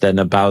friends then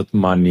about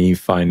money,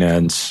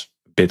 finance,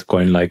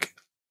 Bitcoin? Like,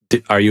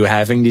 are you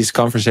having these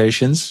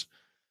conversations?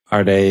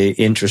 Are they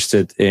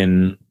interested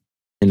in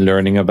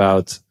learning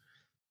about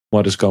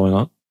what is going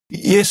on?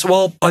 Yes,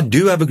 well, I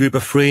do have a group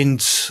of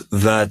friends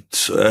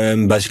that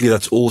basically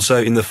that's also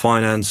in the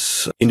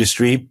finance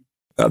industry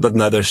that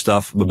know their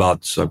stuff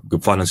about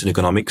finance and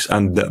economics,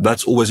 and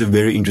that's always a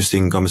very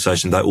interesting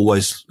conversation. They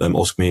always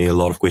ask me a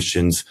lot of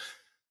questions,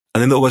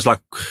 and then they always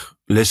like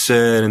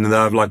listen, and then they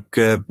have like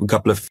a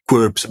couple of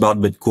quirks about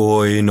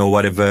Bitcoin or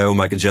whatever, or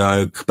make a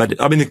joke.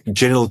 But I mean, the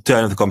general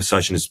tone of the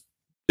conversation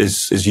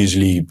is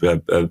usually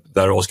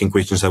they're asking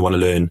questions they want to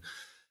learn.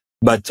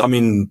 But I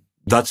mean,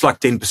 that's like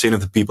 10%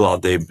 of the people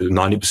out there.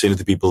 90% of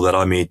the people that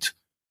I meet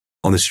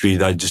on the street,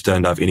 they just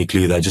don't have any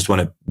clue. They just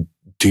want to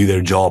do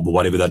their job, or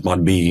whatever that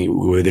might be,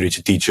 whether it's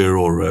a teacher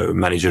or a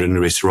manager in a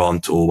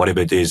restaurant or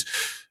whatever it is.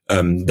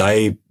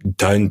 They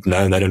don't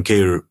know, and they don't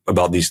care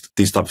about these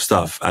type of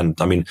stuff. And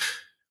I mean,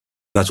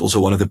 that's also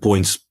one of the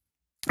points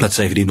that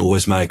Safety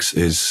always makes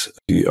is,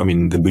 I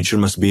mean, the butcher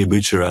must be a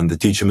butcher and the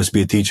teacher must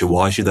be a teacher.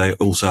 Why should they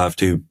also have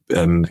to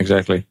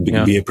exactly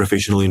be a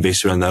professional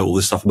investor and know all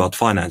this stuff about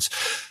finance?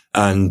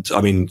 And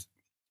I mean,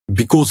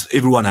 because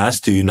everyone has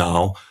to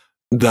now,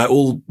 they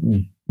all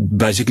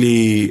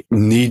basically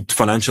need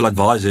financial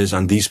advisors,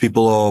 and these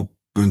people are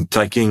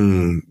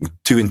taking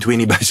 2 and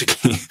 20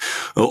 basically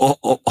of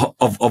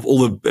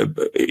all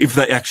the, if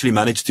they actually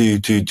manage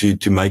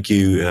to make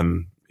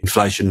you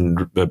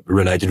inflation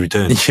related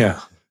returns. Yeah.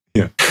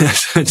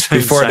 So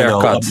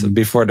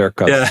before they're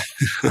cut, yeah.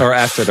 Or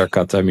after they're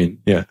cut. I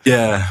mean,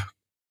 yeah.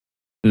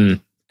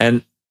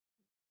 And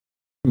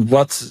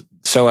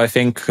so I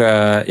think,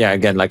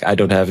 again, like I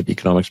don't have an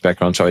economics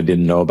background, so I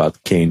didn't know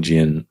about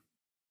Keynesian,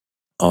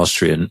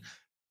 Austrian,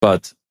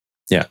 but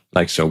yeah,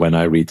 like, so when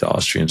I read the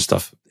Austrian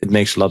stuff, it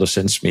makes a lot of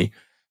sense to me.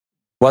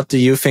 What do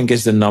you think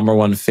is the number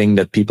one thing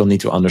that people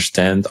need to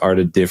understand are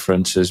the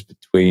differences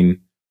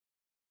between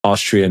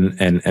Austrian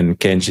and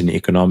Keynesian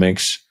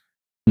economics,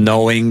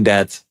 knowing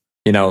that,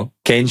 you know,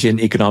 Keynesian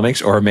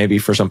economics, or maybe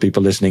for some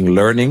people listening,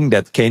 learning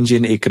that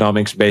Keynesian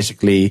economics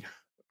basically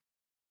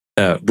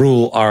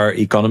rule our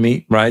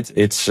economy, right?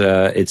 It's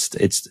the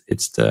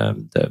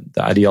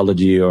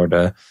ideology or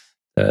the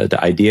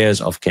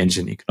ideas of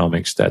Keynesian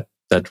economics that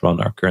run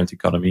our current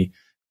economy,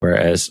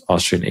 whereas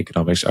Austrian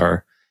economics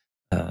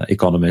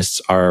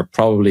economists are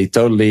probably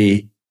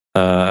totally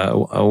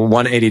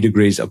 180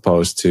 degrees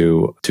opposed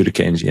to the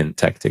Keynesian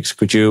tactics.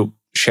 Could you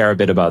share a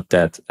bit about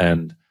that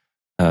and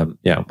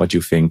what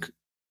you think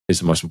is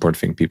the most important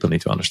thing people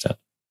need to understand?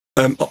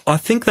 I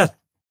think that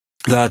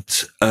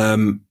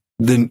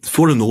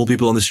for the normal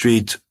people on the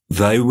street,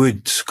 they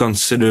would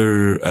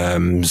consider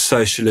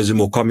socialism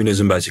or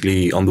communism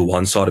basically on the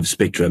one side of the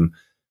spectrum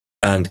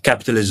and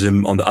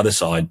capitalism on the other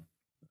side.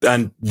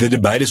 And the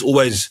debate is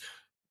always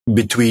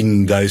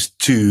between those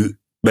two.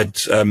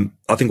 But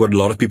I think what a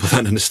lot of people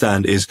don't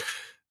understand is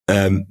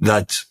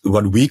that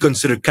what we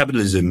consider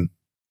capitalism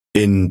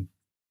in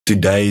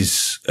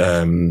today's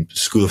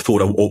school of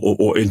thought,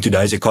 or in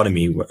today's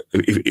economy,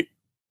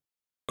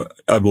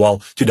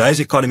 today's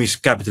economy's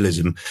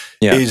capitalism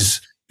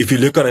is, if you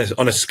look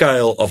on a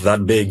scale of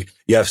that big,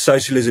 you have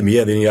socialism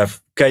here, then you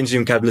have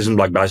Keynesian capitalism,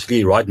 like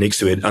basically right next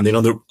to it, and then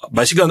on the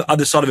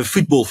other side of a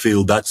football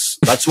field, that's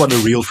what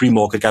the real free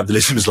market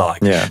capitalism is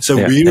like.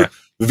 We're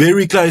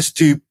very close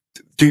to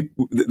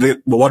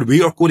what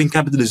we are calling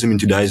capitalism in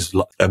today's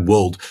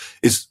world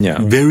is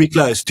very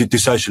close to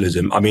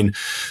socialism. I mean,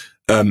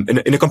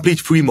 in a complete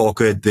free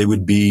market, there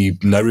would be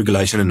no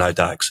regulation and no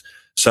tax.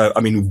 So,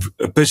 I mean,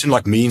 a person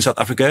like me in South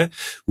Africa,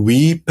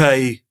 we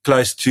pay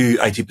close to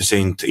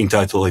 80% in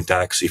total in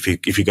tax. If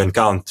you can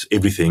count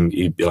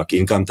everything, like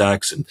income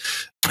tax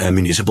and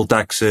municipal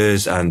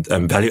taxes and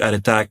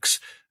value-added tax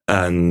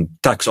and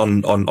tax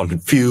on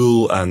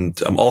fuel and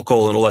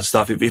alcohol and all that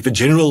stuff. If a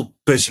general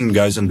person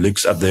goes and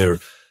looks at their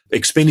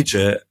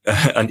expenditure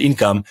and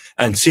income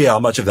and see how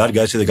much of that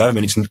goes to the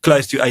government, it's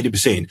close to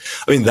 80%.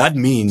 I mean, that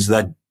means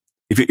that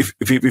if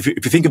you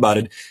think about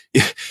it,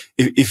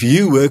 if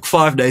you work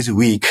 5 days a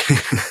week,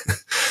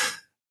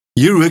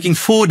 you're working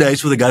 4 days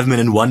for the government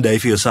and 1 day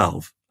for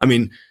yourself. I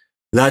mean,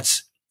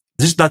 that's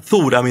just that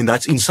thought. I mean,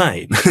 that's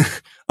insane.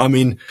 I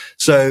mean,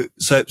 so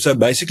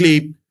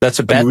basically, that's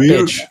a bad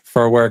pitch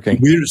for working.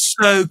 We're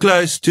so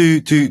close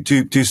to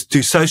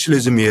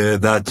socialism here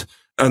that,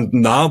 and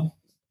now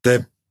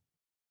the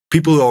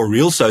people who are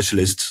real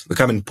socialists, they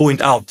come and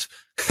point out,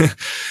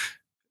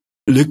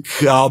 look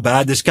how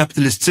bad this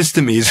capitalist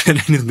system is.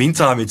 And in the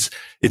meantime,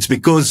 it's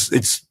because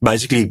it's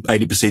basically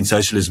 80%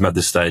 socialism at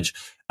this stage.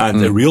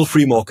 And a real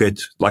free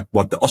market, like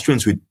what the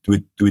Austrians would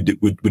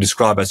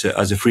describe as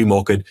a free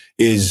market,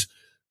 is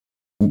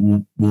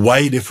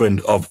way different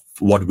of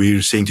what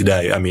we're seeing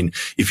today. I mean,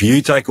 if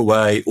you take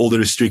away all the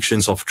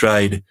restrictions of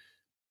trade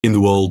in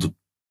the world,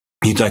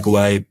 you take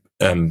away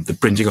the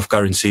printing of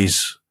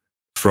currencies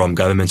from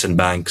governments and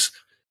banks,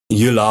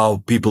 you allow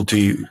people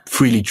to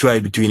freely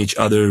trade between each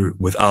other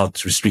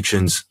without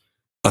restrictions,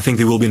 I think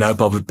there will be no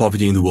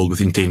poverty in the world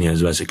within 10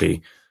 years,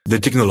 basically. The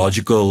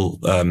technological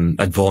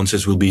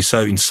advances will be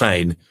so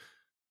insane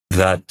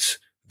that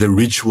the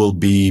rich will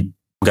be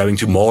going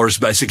to Mars,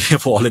 basically,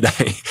 for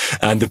holiday,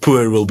 and the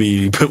poor will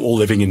be all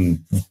living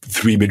in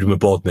 3-bedroom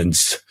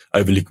apartments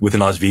overlook with a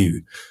nice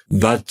view.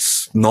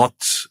 That's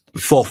not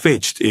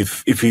far-fetched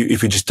if you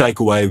just take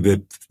away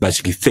the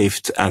basically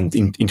theft and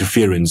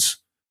interference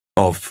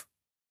of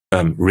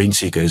rent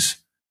seekers,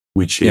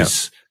 which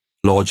is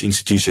large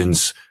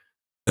institutions,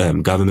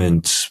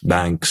 governments,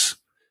 banks,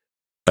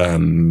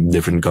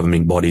 different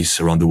governing bodies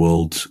around the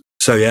world.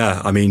 So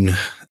yeah, I mean,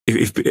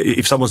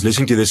 if someone's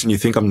listening to this and you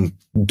think I'm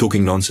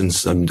talking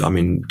nonsense, and I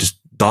mean, just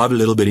dive a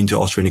little bit into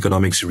Austrian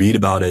economics, read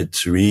about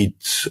it, read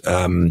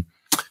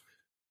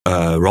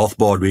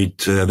Rothbard, read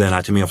The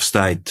Anatomy of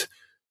State,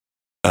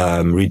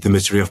 read The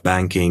Mystery of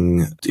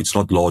Banking. It's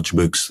not large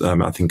books.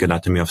 I think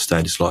Anatomy of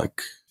State is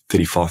like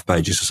 35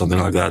 pages or something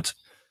like that.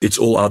 It's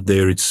all out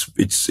there. It's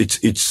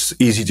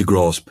easy to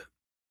grasp.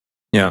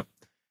 Yeah.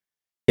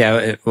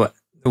 Yeah.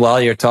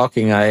 While you're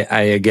talking,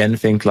 I again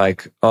think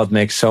like, oh, it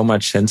makes so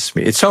much sense to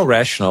me. It's so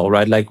rational,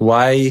 right? Like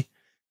why,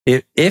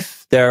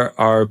 if there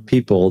are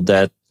people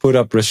that put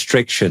up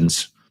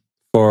restrictions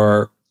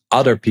for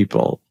other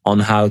people on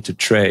how to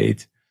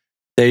trade,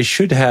 they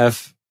should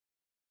have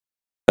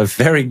a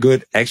very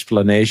good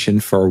explanation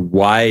for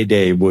why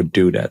they would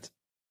do that,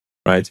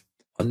 right?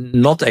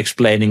 Not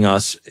explaining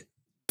us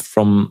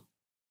from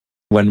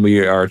when we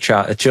are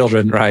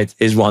children, right,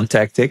 is one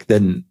tactic,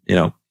 then, you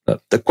know,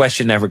 the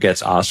question never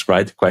gets asked,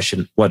 right? The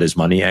question, what is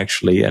money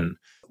actually? And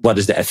what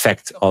is the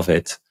effect of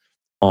it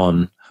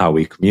on how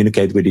we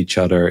communicate with each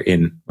other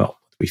in, well,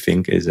 what we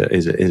think is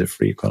a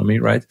free economy,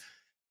 right?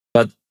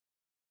 But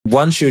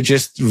once you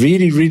just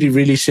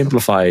really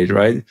simplify it,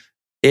 right?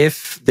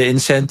 If the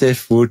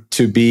incentive would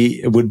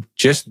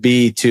just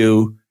be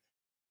to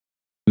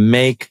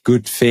make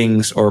good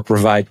things or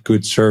provide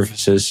good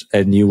services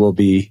and you will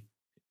be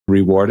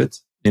rewarded,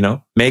 you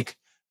know, make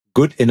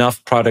good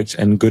enough products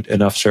and good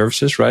enough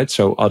services, right?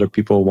 So other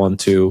people want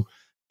to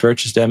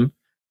purchase them,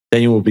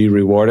 then you will be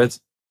rewarded.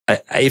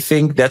 I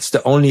think that's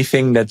the only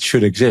thing that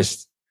should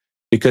exist,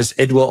 because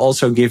it will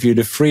also give you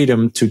the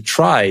freedom to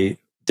try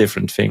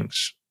different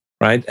things,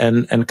 right?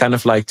 And kind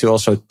of like to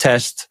also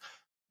test,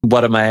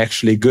 what am I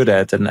actually good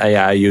at? And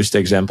I use the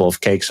example of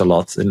cakes a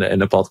lot in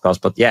the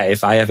podcast, but yeah,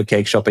 if I have a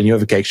cake shop and you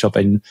have a cake shop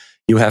and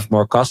you have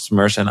more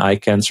customers and I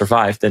can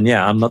survive, then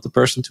yeah, I'm not the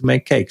person to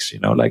make cakes, you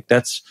know, like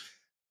that's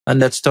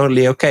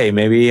totally okay.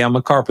 Maybe I'm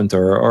a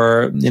carpenter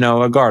or, you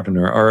know, a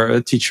gardener or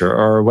a teacher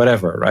or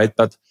whatever, right?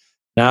 But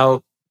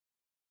now,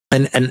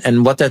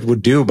 and what that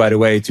would do, by the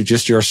way, to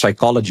just your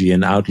psychology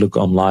and outlook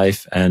on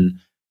life. And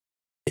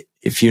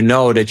if you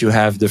know that you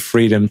have the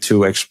freedom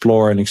to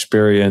explore and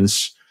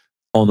experience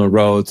on the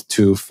road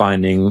to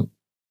finding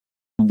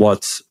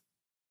what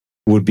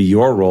would be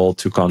your role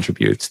to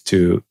contribute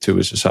to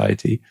a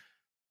society,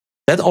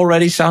 that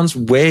already sounds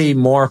way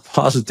more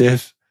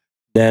positive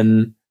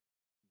than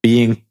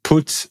being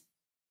put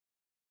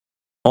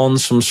on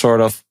some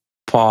sort of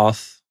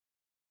path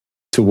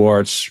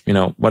towards, you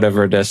know,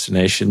 whatever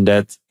destination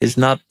that is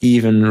not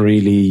even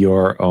really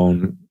your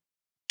own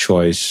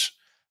choice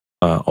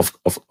of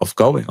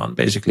going on,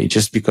 basically,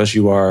 just because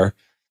you are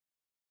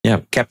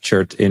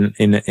captured in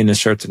a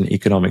certain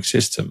economic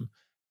system.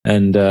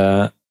 And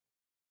I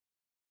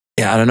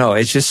don't know.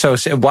 It's just so,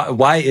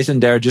 why isn't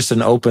there just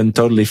an open,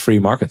 totally free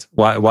market?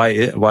 Why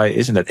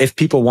isn't it? If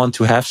people want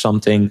to have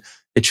something,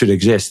 it should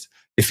exist.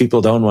 If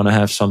people don't want to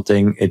have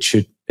something, it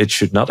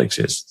should not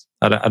exist.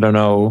 I don't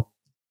know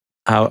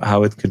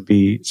how it could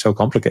be so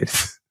complicated.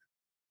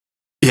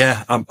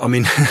 Yeah, I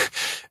mean,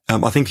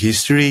 I think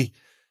history.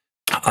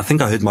 I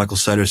think I heard Michael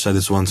Saylor say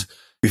this once.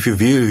 If you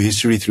view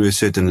history through a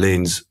certain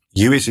lens,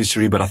 US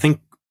history, but I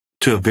think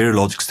to a very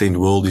large extent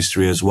world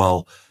history as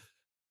well,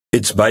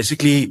 it's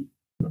basically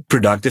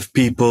productive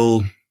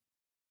people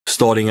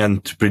starting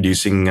and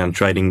producing and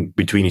trading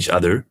between each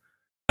other,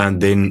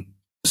 and then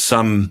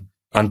some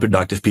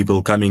unproductive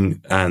people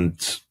coming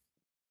and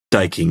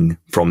taking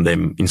from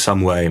them in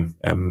some way,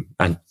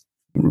 and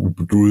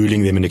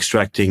ruling them and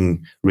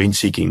extracting rent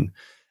seeking.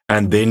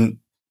 And then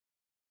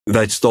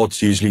that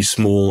starts usually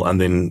small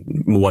and then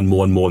more and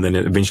more and more. And then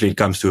eventually it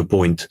comes to a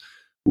point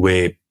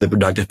where the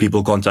productive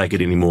people can't take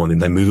it anymore. And then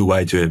they move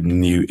away to a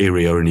new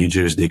area or a new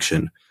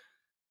jurisdiction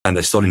and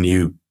they start a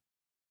new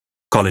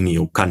colony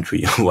or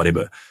country or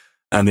whatever.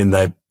 And then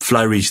they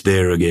flourish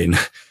there again.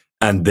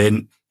 And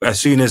then as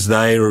soon as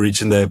they are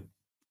rich and the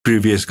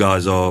previous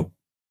guys are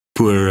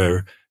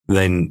poorer,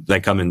 then they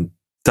come and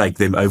take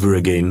them over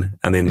again.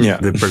 And then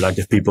the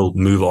productive people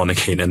move on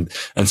again.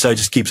 And so it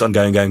just keeps on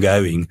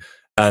going.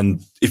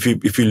 And if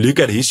you look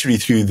at history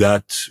through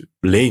that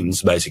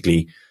lens,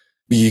 basically,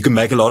 you can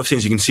make a lot of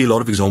sense. You can see a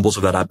lot of examples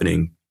of that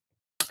happening.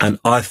 And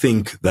I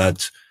think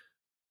that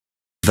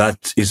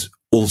is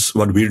also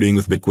what we're doing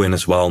with Bitcoin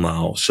as well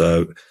now.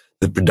 So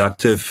the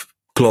productive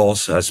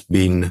class has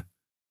been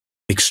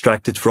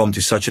extracted from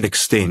to such an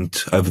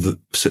extent over the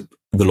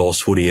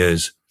last 40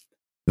 years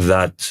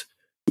that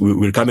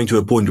we're coming to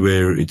a point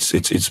where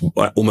it's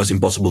almost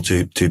impossible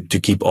to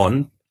keep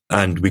on.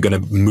 And we're going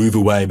to move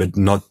away, but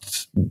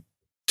not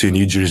to a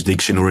new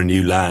jurisdiction or a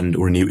new land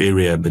or a new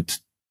area, but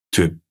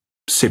to a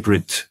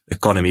separate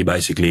economy,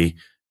 basically,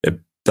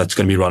 that's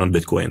going to be run on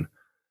Bitcoin.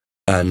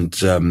 And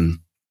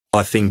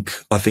I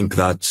think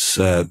that's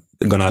going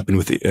to happen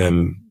with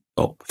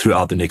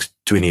throughout the next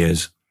 20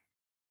 years.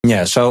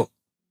 Yeah. So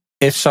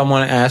if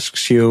someone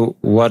asks you,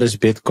 what is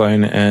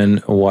Bitcoin and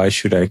why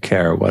should I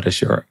care? What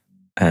is your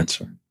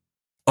answer?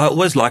 I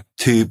always like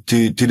to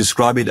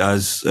describe it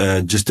as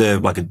just a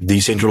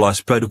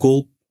decentralized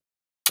protocol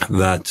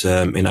that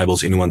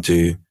enables anyone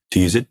to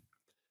use it.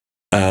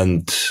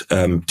 And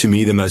to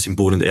me, the most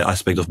important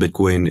aspect of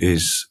Bitcoin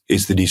is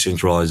the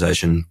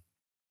decentralization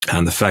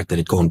and the fact that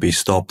it can't be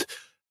stopped,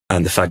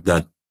 and the fact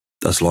that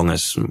as long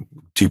as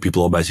two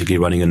people are basically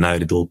running a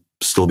node, it'll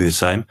still be the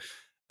same.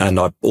 And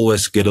I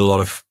always get a lot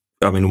of,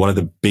 one of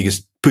the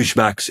biggest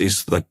pushbacks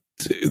is like,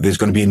 there's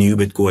going to be a new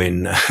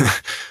Bitcoin.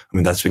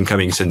 That's been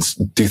coming since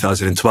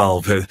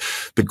 2012.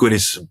 Bitcoin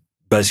is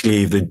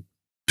basically, the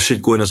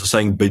shitcoiners are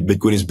saying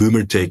Bitcoin is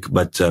boomer tech,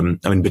 but,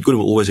 Bitcoin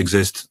will always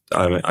exist.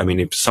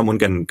 If someone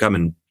can come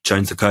and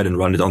change the code and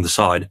run it on the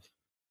side,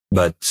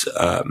 but,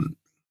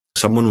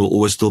 someone will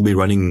always still be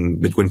running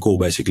Bitcoin Core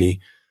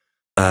basically.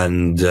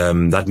 And,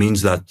 that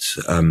means that,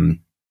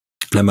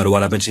 no matter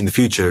what happens in the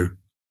future,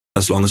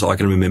 as long as I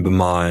can remember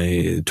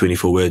my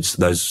 24 words,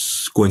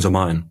 those coins are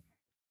mine.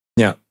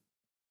 Yeah.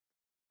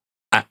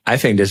 I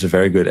think this is a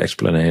very good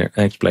explainer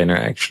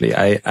actually.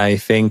 I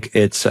think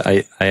it's,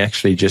 I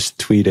actually just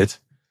tweeted.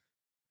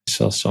 I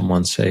saw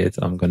someone say it.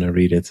 I'm going to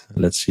read it.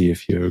 Let's see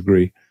if you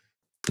agree.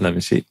 Let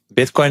me see.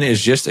 Bitcoin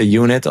is just a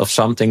unit of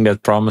something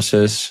that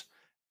promises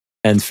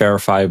and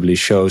verifiably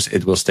shows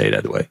it will stay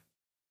that way.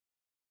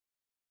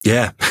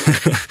 Yeah.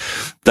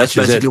 That's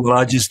basically what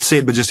I just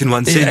said, but just in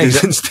one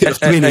sentence instead of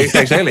 20.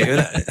 Exactly.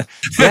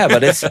 Yeah,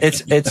 but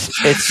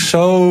it's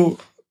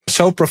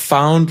so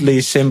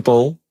profoundly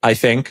simple, I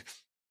think.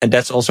 And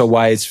that's also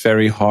why it's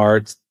very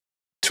hard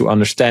to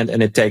understand,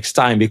 and it takes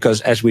time, because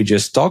as we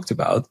just talked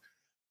about,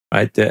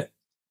 right, the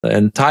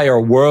entire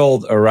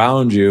world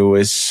around you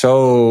is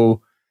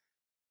so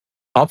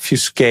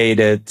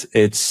obfuscated,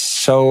 it's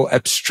so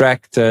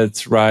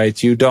abstracted,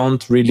 right? You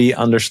don't really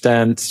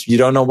understand, you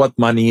don't know what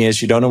money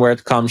is, you don't know where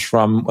it comes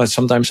from.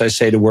 Sometimes I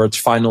say the words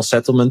final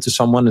settlement to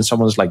someone and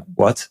someone's like,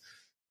 what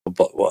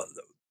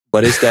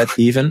is that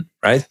even,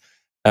 right?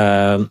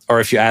 Or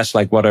if you ask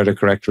like, what are the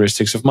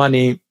characteristics of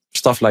money?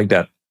 Stuff like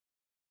that.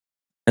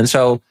 And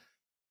so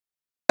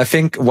I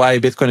think why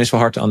Bitcoin is so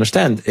hard to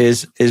understand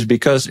is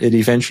because it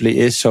eventually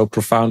is so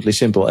profoundly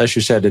simple. As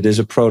you said, it is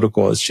a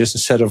protocol. It's just a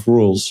set of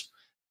rules.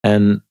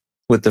 And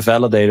with the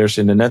validators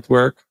in the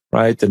network,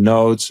 right, the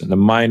nodes and the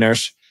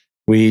miners,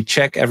 we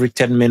check every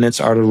 10 minutes,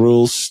 are the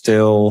rules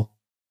still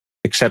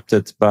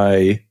accepted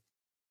by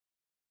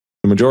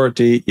the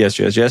majority? Yes.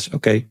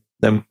 Okay.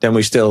 Then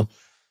we still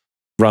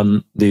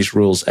run these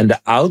rules. And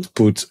the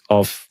output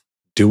of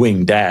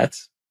doing that,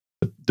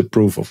 the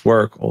proof of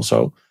work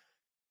also,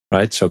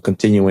 right? So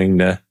continuing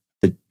the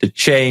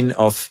chain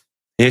of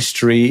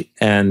history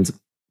and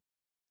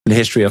the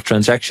history of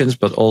transactions,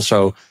 but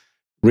also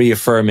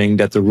reaffirming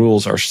that the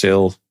rules are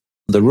still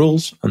the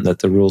rules and that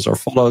the rules are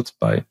followed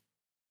by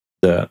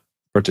the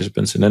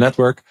participants in the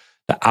network.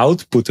 The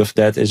output of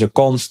that is a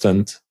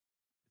constant.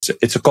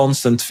 It's a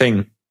constant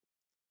thing.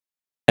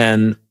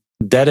 And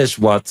that is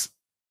what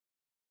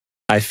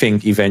I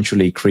think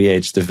eventually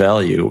creates the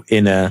value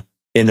in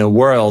a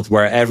world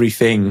where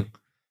everything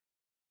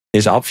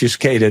is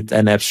obfuscated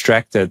and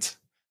abstracted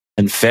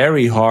and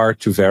very hard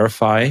to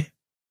verify,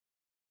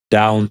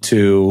 down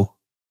to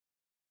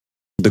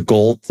the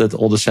gold that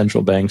all the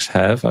central banks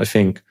have. I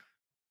think,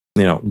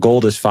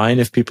 gold is fine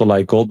if people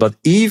like gold, but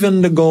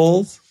even the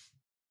gold,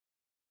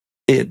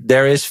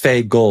 there is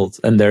fake gold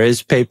and there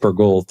is paper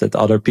gold that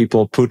other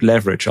people put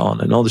leverage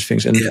on and all these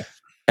things. And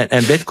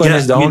Bitcoin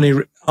is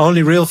the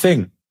only real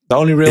thing, the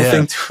only real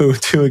thing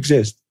to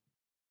exist.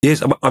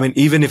 Yes,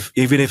 even if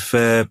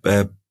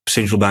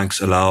central banks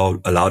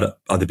allowed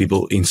other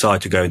people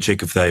inside to go and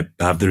check if they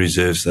have the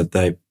reserves that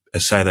they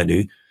say they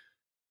do,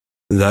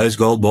 those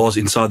gold bars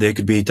inside there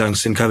could be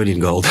tungsten covered in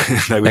gold.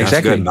 They would have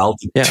to go and melt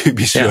it to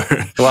be sure.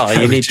 Yeah. Well,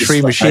 you need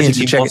 3 machines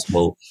to check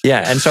it.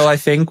 Yeah, and so I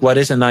think what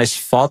is a nice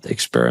thought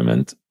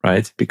experiment,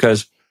 right?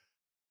 Because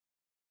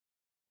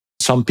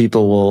some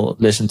people will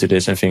listen to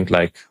this and think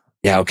like,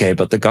 yeah, okay,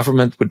 but the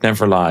government would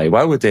never lie.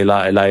 Why would they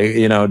lie? Like,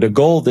 the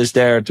gold is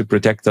there to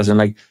protect us.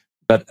 And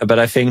but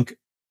I think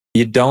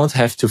you don't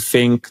have to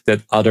think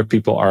that other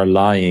people are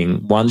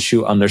lying once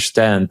you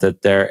understand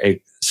that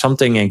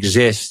something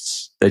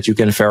exists that you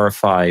can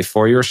verify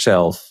for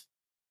yourself,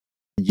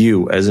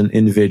 you as an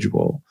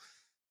individual.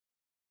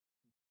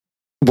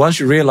 Once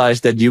you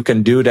realize that you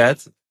can do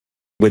that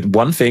with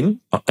one thing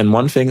and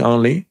one thing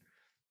only,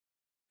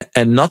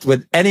 and not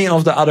with any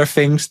of the other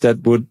things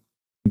that would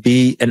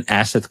be an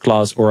asset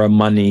class or a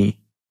money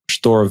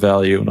store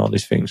value and all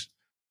these things,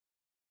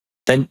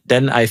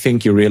 then I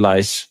think you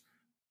realize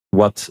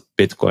what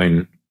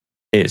Bitcoin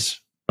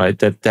is, right?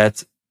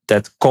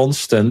 That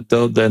constant,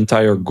 the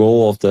entire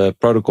goal of the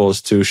protocol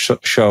is to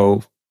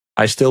show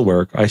I still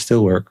work. I'm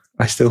still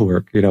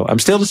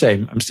the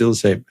same.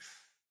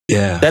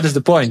 Yeah. That is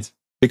the point,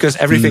 because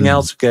everything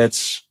else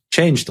gets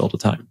changed all the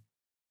time.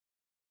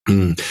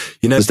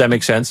 Does that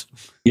make sense?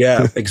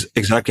 Yeah,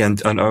 exactly.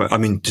 And I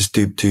mean, just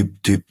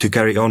to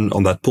carry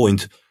on that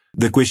point,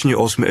 the question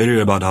you asked me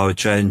earlier about how it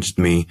changed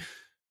me,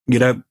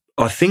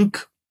 I think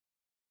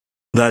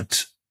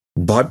that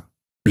by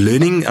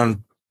learning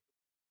and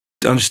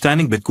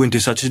understanding Bitcoin to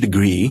such a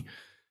degree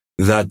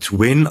that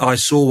when I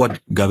saw what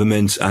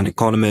governments and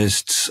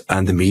economists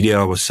and the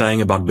media was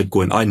saying about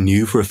Bitcoin, I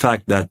knew for a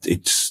fact that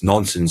it's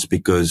nonsense,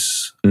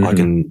 because I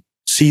can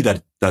see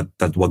that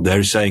what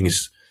they're saying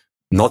is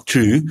not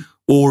true,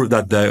 or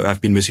that they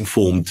have been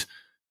misinformed,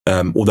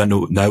 or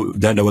don't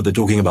know what they're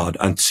talking about.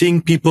 And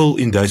seeing people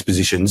in those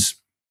positions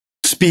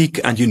speak,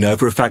 and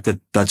for a fact that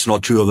that's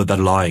not true, or that they're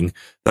lying,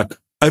 that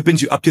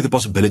opens you up to the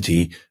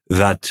possibility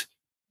that,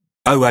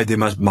 oh wait, there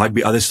might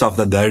be other stuff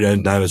that they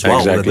don't know as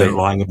well, that they're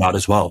lying about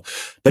as well.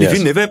 But if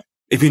you never,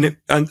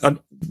 and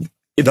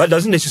that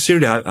doesn't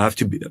necessarily have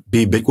to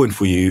be Bitcoin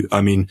for you.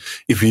 I mean,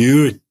 if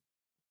you're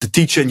the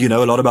teacher and you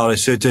know a lot about a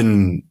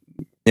certain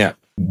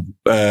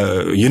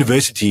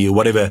university or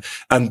whatever,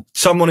 and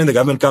someone in the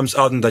government comes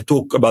out and they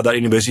talk about that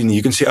university, and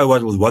you can say, oh,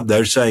 what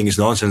they're saying is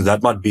nonsense,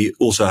 that might be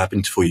also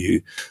happened for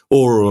you,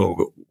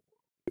 or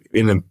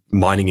in the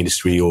mining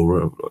industry,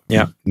 or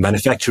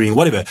manufacturing,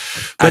 whatever.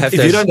 But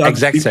if you don't have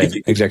exact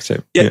same.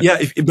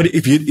 But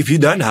if you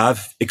don't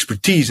have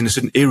expertise in a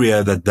certain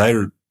area that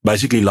they're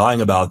basically lying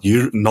about,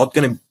 you're not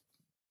going to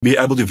be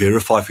able to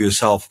verify for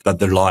yourself that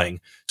they're lying.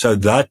 So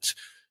that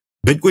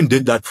Bitcoin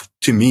did that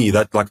to me,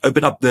 that like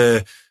opened up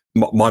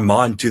my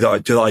mind to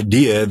the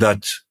idea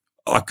that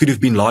I could have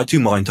been lied to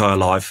my entire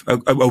life. I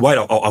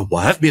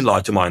have been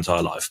lied to my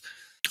entire life.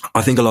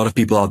 I think a lot of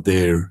people out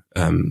there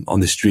on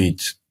the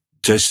street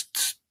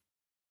just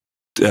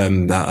they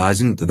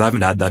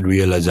haven't had that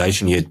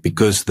realization yet,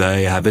 because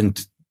they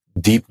haven't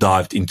deep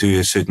dived into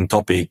a certain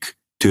topic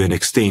to an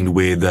extent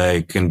where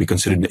they can be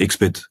considered an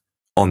expert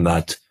on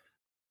that.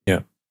 Yeah,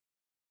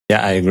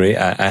 I agree.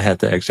 I had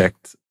the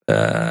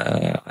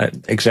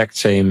exact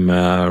same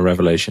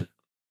revelation.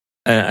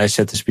 I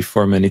said this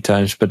before many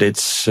times, but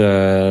it's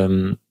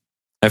I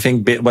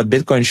think what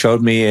Bitcoin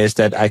showed me is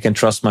that I can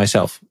trust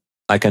myself.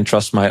 I can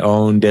trust my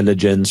own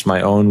diligence,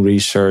 my own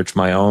research,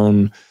 my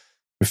own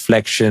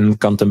reflection,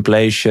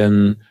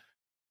 contemplation,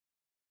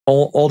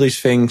 all these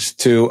things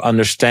to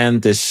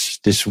understand this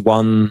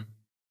one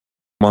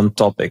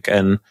topic.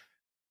 And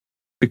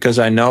because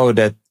I know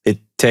that it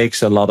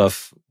takes a lot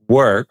of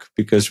work,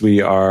 because we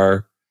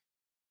are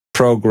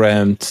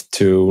programmed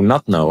to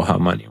not know how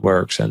money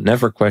works and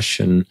never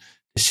question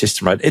the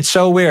system, right? It's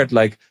so weird.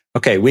 Like,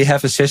 okay, we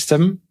have a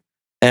system,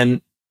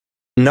 and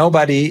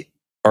nobody,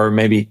 or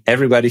maybe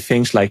everybody,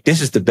 thinks like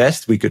this is the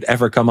best we could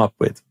ever come up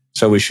with,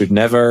 so we should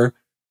never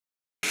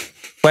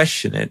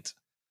question it.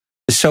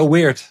 It's so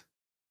weird.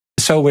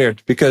 It's so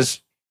weird,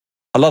 because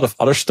a lot of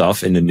other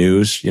stuff in the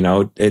news,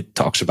 it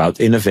talks about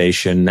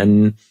innovation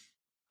and,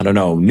 I don't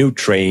know, new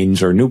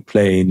trains or new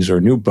planes or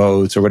new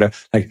boats or whatever.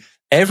 Like,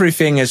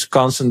 everything is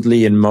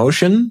constantly in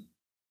motion,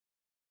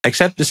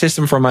 except the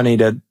system for money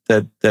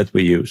that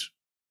we use.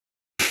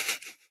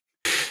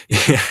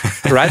 Yeah.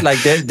 Right?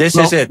 Like this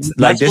is it.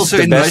 Like this also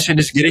is the in best. motion.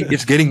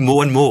 It's getting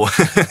more and more.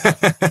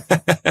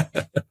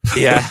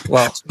 Yeah.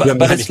 Well,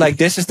 but it's like,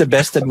 this is the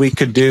best that we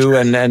could do,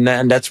 and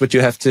that's what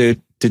you have to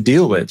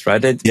deal with,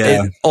 right?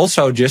 It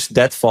also, just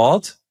that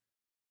thought,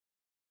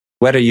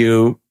 whether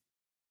you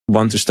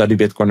want to study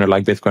Bitcoin or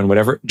like Bitcoin,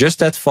 whatever, just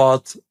that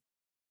thought,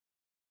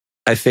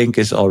 I think,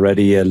 is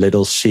already a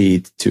little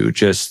seed to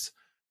just,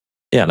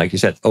 like you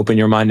said, open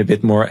your mind a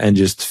bit more and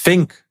just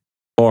think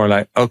more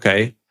like,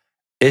 okay,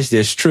 is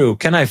this true?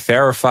 Can I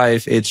verify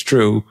if it's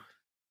true?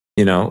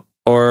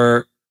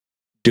 Or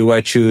do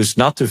I choose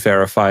not to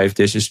verify if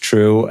this is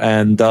true,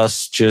 and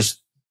thus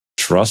just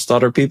trust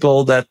other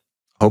people that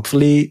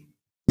hopefully,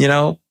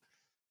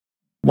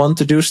 want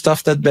to do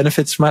stuff that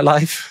benefits my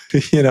life?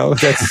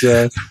 That's,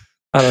 I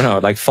don't know,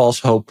 like false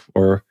hope,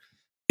 or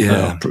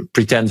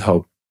pretend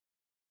hope.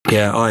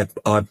 Yeah,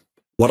 I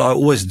what I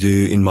always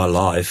do in my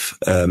life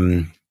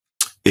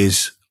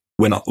is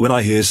when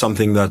I hear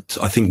something that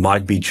I think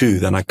might be true,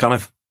 then I kind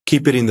of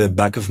keep it in the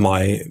back of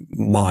my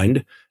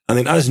mind, and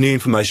then as new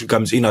information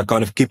comes in, I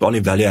kind of keep on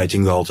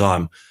evaluating the whole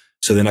time.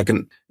 So then I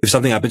can, if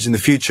something happens in the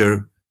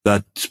future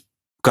that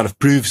kind of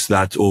proves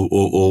that, or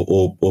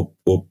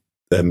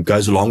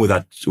goes along with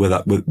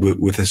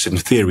a certain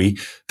theory,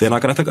 then I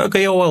kind of think,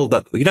 okay, well,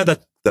 that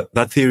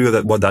theory, or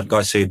that what that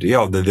guy said,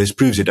 this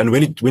proves it. And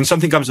when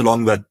something comes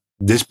along that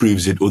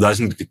disproves it or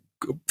doesn't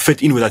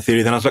fit in with that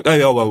theory, then I was like,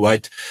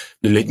 wait,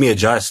 let me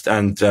adjust,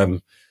 and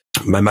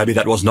maybe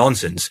that was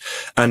nonsense.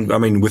 And I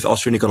mean, with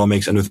Austrian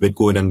economics and with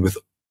Bitcoin and with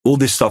all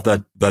this stuff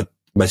that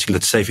basically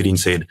that Seyfried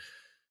said,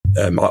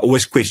 I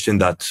always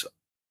questioned that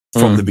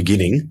from the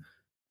beginning.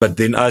 But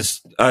then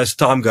as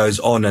time goes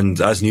on and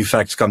as new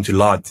facts come to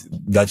light,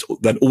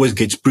 that always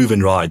gets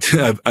proven right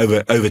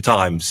over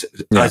time,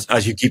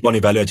 as you keep on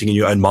evaluating in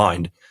your own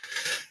mind.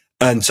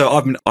 And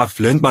so I've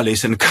learned my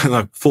lesson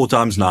like 4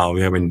 times now.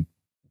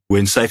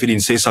 When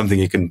Seyfried says something,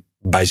 you can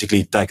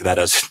basically take that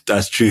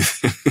as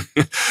truth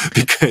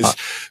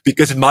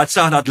because it might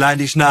sound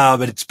outlandish now,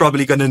 but it's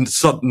probably going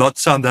to not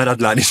sound that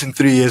outlandish in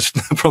 3 years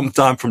from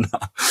now.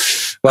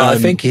 Well, I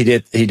think he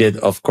did,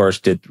 of course,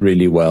 did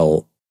really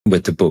well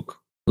with the book.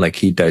 Like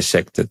he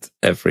dissected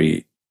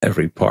every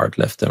part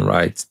left and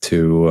right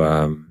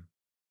to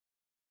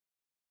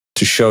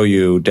show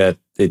you that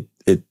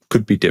it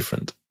could be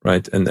different,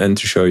 right? And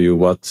to show you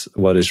what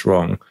is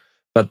wrong.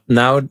 But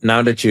now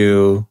that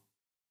you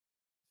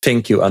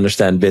think you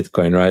understand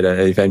Bitcoin, right?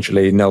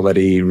 Eventually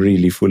nobody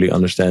really fully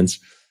understands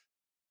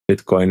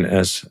Bitcoin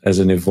as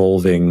an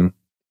evolving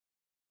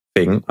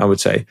thing, I would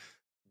say.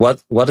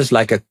 What is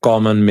like a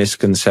common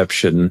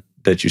misconception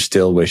that you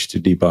still wish to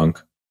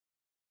debunk?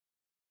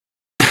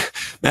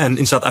 And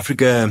in South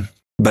Africa,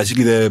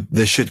 basically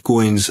the shit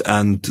coins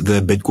and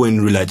the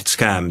Bitcoin related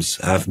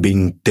scams have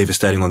been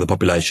devastating on the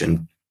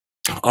population.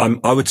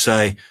 I would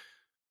say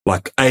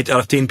like 8 out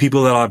of 10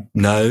 people that I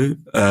know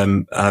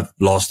have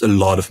lost a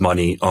lot of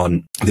money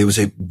on. There was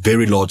a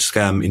very large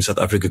scam in South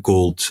Africa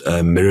called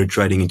Mirror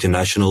Trading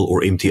International,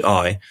 or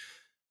MTI.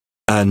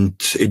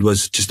 And it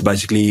was just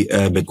basically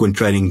a Bitcoin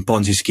trading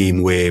Ponzi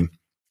scheme where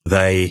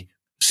they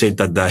said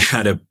that they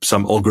had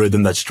some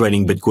algorithm that's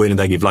trading Bitcoin and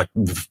they give like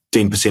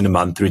 10% a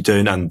month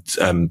return. And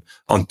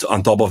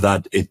on top of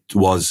that, it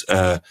was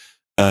a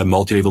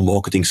multi-level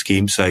marketing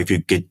scheme. So if you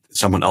get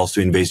someone else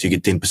to invest, you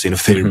get 10%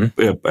 of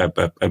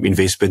their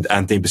investment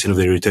and 10% of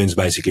their returns,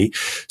 basically.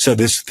 So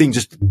this thing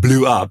just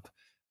blew up.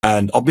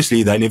 And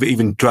obviously they never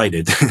even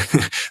traded.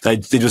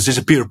 It was just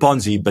a pure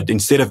Ponzi, but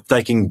instead of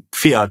taking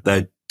fiat,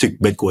 they took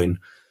Bitcoin.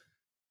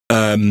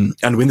 And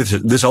when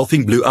this whole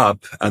thing blew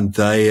up and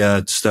they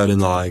had stolen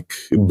like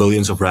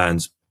billions of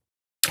rands,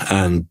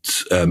 and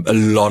a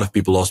lot of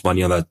people lost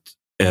money on that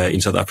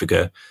in South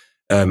Africa.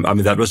 I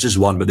mean, that was just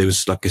one, but there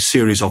was like a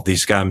series of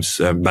these scams,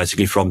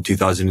 basically from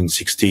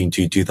 2016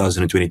 to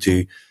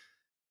 2022.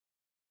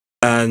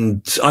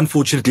 And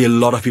unfortunately, a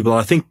lot of people,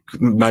 I think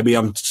maybe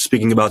I'm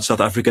speaking about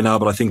South Africa now,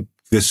 but I think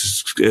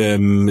this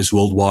is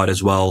worldwide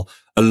as well.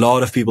 A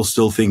lot of people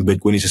still think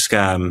Bitcoin is a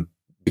scam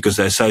because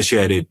they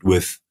associate it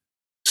with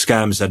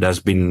scams that has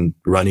been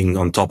running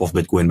on top of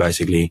Bitcoin,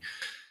 basically.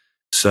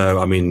 So,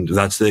 I mean,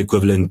 that's the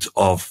equivalent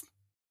of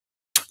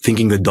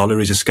thinking the dollar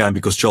is a scam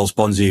because Charles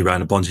Ponzi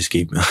ran a Ponzi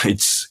scheme.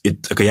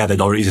 Okay, yeah, the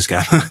dollar is a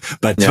scam,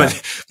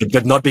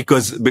 but not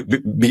because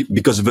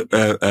of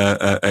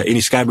any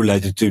scam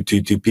related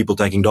to people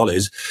taking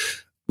dollars.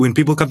 When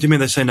people come to me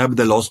and they say, no, but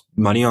they lost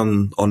money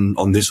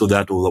on this or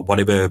that or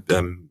whatever,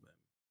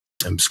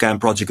 scam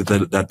project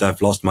that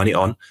they've lost money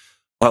on,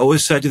 I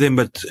always say to them,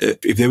 but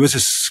if there was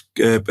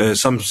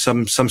some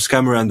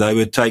scammer and they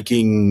were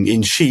taking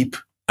in sheep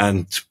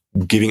and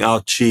giving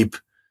out sheep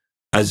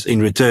as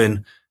in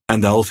return,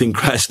 and the whole thing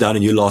crashed down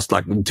and you lost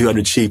like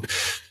 200 sheep,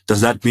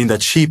 does that mean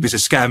that sheep is a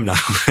scam now?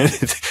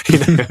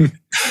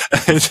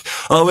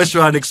 I always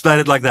try and explain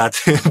it like that.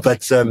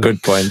 But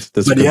good point.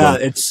 That's but yeah,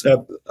 point. It's.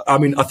 I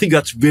mean, I think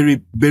that's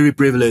very, very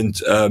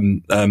prevalent,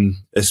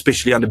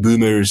 especially under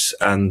boomers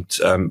and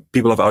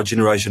people of our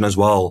generation as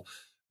well.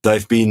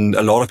 They've been,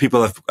 a lot of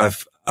people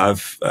have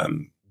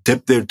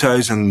dipped their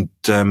toes and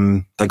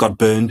they got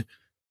burned,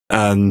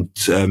 and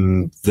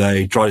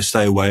they try to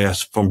stay away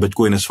from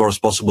Bitcoin as far as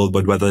possible.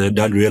 But whether they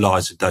don't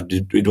realize that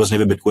it was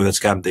never Bitcoin that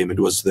scammed them, it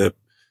was the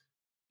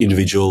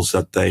individuals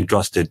that they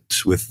entrusted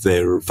with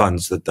their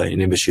funds that they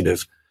never should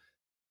have.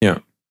 Yeah.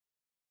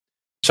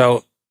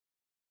 So,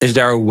 is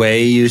there a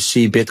way you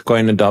see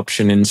Bitcoin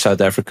adoption in South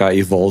Africa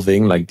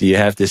evolving? Like, do you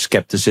have this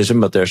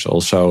skepticism, but there's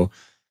also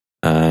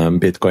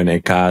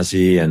Bitcoin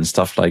Ekazi and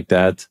stuff like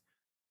that?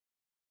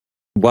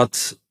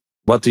 What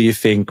do you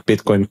think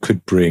Bitcoin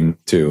could bring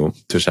to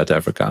South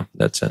Africa in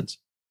that sense?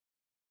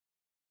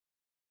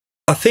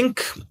 I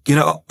think,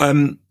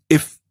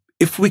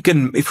 if we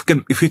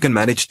can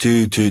manage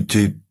to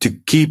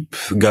keep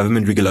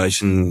government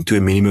regulation to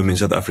a minimum in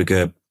South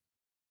Africa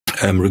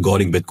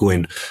regarding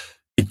Bitcoin,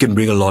 it can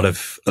bring a lot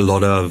of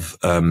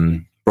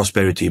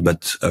prosperity.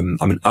 But I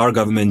mean, our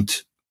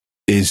government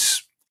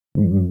is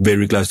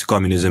very close to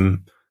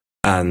communism,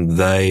 and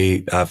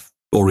they have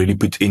already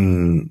put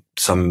in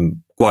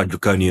some quite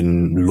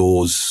draconian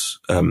laws.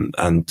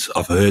 And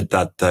I've heard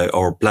that they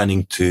are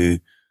planning to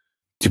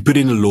put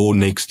in a law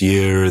next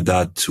year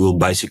that will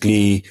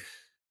basically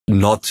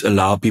not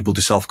allow people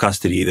to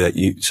self-custody. That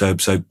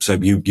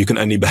you can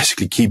only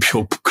basically keep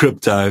your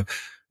crypto,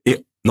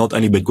 not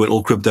only Bitcoin,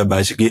 all crypto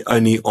basically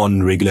only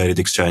on regulated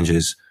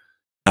exchanges.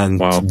 And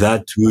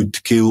that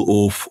would kill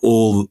off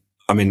all.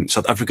 I mean,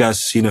 South Africa has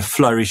seen a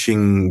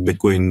flourishing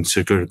Bitcoin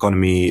circular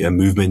economy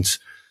movement.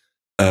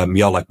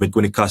 Like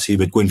Bitcoin Ekazi,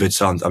 Bitcoin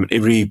Witsound. I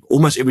mean,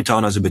 almost every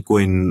town has a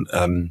Bitcoin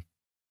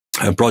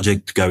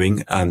project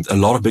going, and a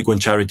lot of Bitcoin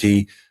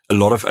charity, a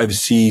lot of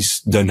overseas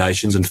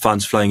donations and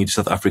funds flowing into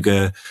South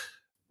Africa.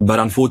 But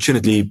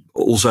unfortunately,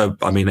 also,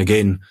 I mean,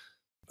 again,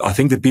 I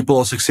think that people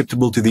are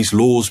susceptible to these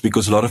laws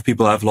because a lot of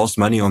people have lost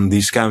money on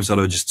these scams that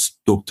I just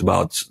talked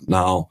about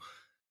now.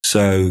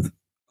 So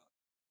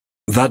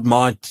that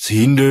might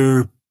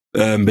hinder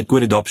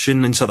Bitcoin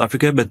adoption in South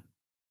Africa. But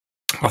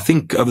I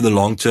think over the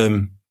long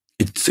term,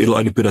 it'll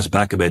only put us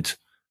back a bit.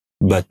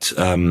 But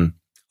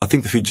I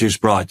think the future is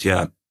bright.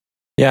 Yeah.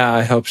 Yeah,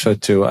 I hope so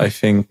too. I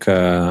think.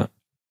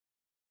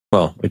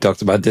 Well, we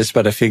talked about this,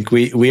 but I think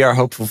we are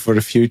hopeful for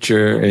the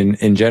future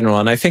in general.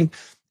 And I think,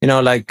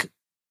 like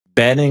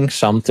banning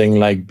something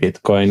like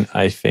Bitcoin,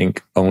 I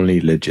think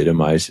only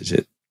legitimizes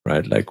it,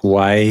 right? Like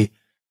why?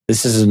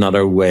 This is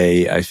another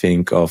way, I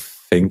think, of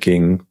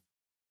thinking.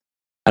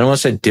 I don't want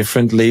to say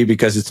differently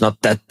because it's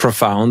not that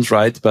profound,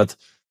 right? But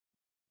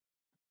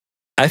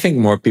I think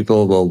more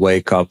people will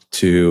wake up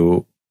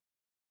to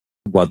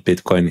what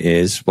Bitcoin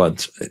is,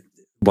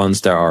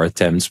 once there are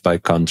attempts by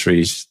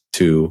countries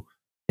to,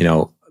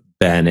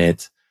 ban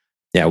it.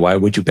 Yeah, why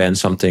would you ban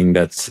something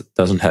that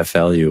doesn't have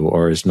value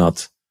or is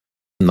not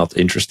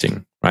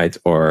interesting, right?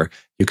 Or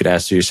you could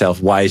ask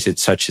yourself, why is it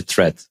such a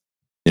threat?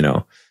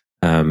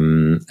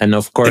 And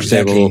of course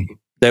Exactly.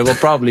 they will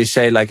probably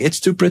say like it's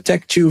to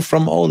protect you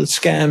from all the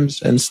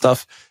scams and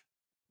stuff,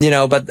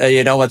 But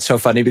what's so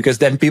funny, because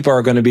then people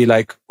are going to be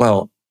like,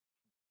 well,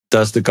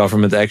 does the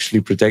government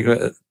actually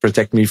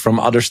protect me from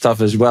other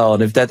stuff as well?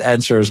 And if that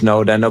answer is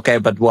no, then okay,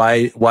 but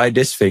why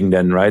this thing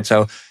then, right?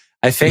 So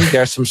I think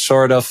there's some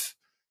sort of,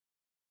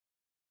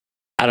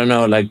 I don't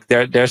know, like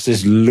there's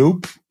this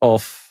loop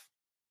of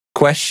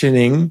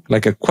questioning,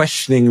 like a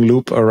questioning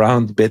loop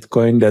around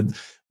Bitcoin, that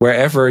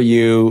wherever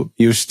you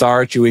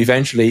start, you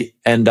eventually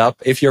end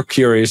up, if you're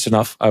curious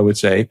enough, I would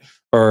say,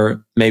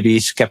 or maybe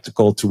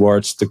skeptical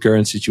towards the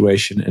current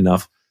situation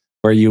enough,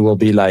 where you will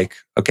be like,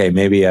 okay,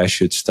 maybe I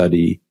should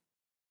study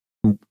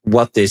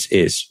what this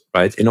is,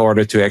 right? In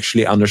order to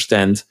actually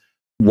understand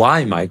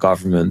why my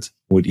government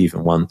would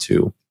even want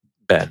to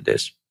ban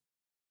this.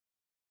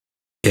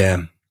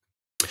 Yeah.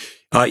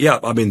 Yeah.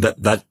 I mean,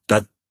 that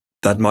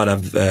might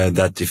have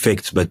that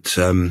effect, but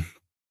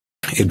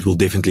it will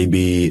definitely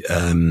be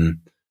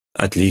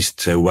at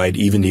least weighed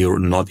evenly, or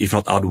not, if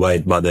not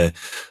outweighed by the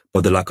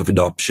lack of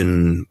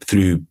adoption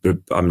through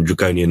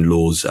draconian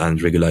laws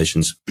and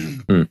regulations.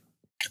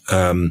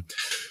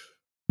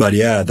 But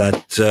yeah,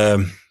 that's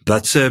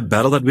a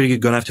battle that we're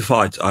going to have to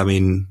fight. I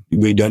mean,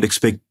 we don't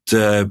expect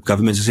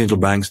governments and central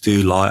banks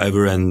to lie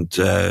over and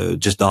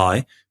just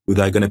die.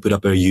 They're going to put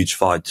up a huge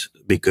fight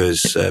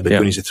because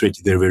Bitcoin is a threat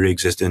to their very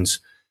existence,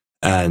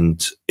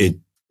 and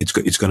it's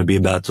going to be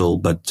a battle.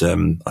 But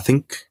I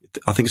think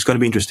it's going to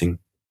be interesting.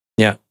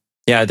 Yeah,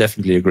 I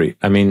definitely agree.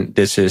 I mean,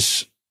 this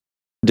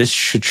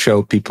should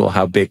show people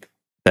how big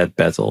that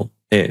battle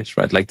is,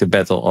 right? Like the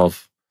battle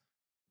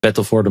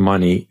for the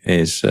money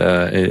is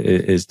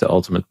the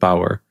ultimate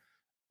power,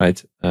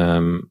 right?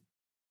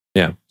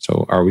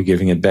 So are we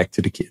giving it back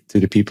to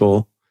the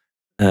people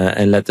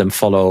and let them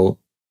follow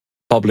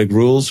public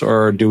rules,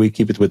 or do we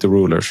keep it with the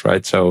rulers,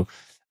 right? So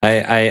I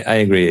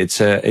agree. It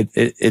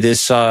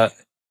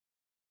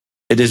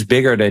is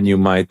bigger than you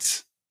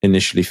might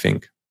initially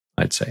think,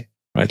 I'd say,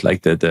 right?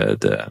 Like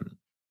the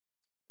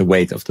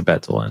weight of the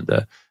battle and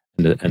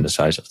the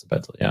size of the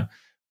battle. Yeah.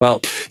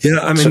 Well, yeah.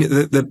 I mean,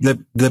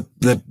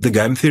 the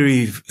game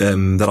theory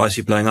that I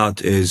see playing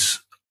out is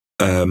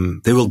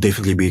there will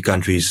definitely be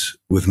countries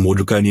with more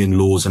draconian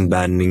laws and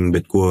banning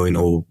Bitcoin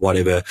or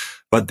whatever,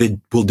 but there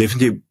will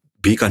definitely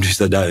be countries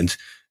that don't.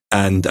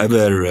 And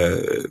over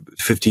a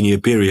 15-year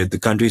period, the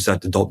countries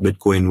that adopt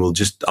Bitcoin will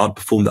just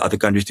outperform the other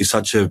countries to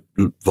such a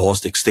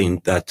vast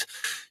extent that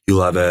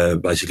you'll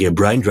have basically a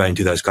brain drain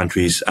to those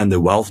countries and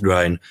the wealth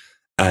drain.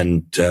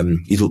 And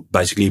it'll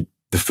basically,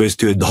 the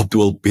first to adopt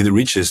will be the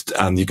richest.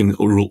 And you can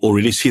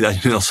already see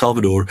that in El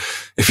Salvador.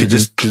 If you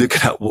just look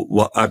at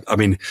what I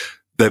mean,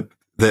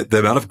 the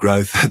amount of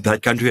growth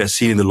that country has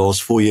seen in the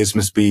last 4 years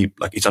must be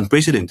like, it's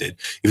unprecedented.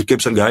 If it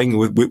keeps on going,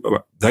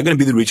 they're going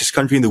to be the richest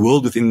country in the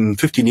world within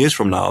 15 years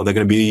from now. They're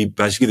going to be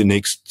basically the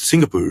next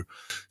Singapore.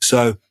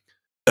 So,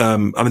 I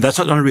mean, that's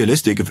not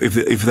unrealistic.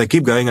 If they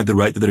keep going at the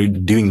rate that they're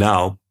doing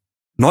now,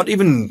 not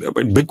even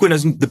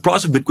the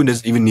price of Bitcoin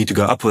doesn't even need to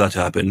go up for that to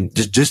happen.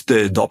 Just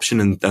the adoption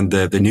and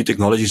the new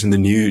technologies and the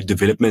new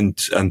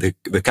development and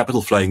the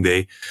capital flowing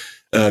there,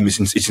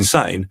 it's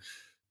insane.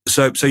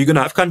 So you're going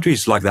to have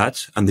countries like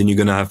that, and then you're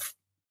going to have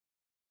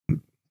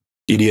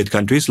idiot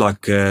countries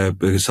like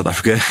South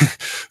Africa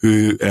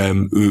who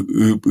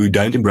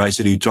don't embrace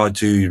it, who try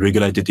to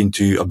regulate it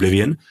into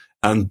oblivion,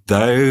 and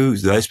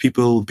those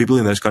people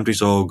in those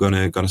countries are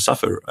going to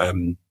suffer,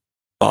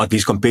 or at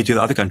least compared to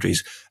the other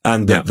countries.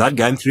 And that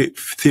game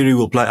theory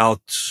will play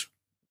out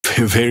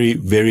very,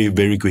 very,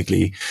 very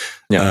quickly.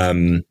 Yeah,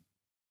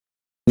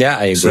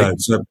 I agree.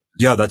 So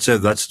yeah, that's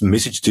the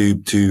message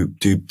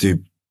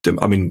to.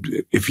 I mean,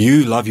 if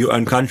you love your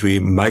own country,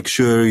 make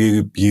sure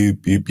you're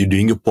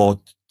doing your part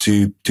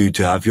to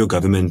have your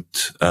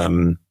government,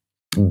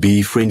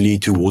 be friendly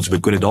towards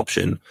Bitcoin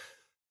adoption.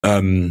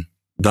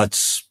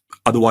 That's,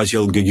 otherwise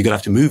you're going to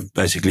have to move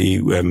basically,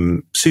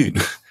 soon.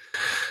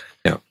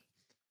 Yeah,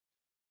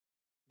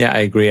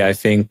 I agree. I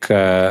think,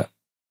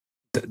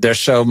 there's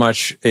so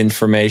much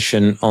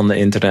information on the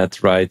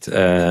internet, right?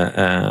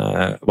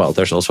 Well,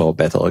 there's also a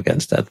battle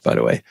against that, by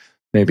the way.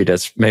 Maybe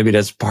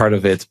that's part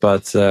of it,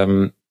 but,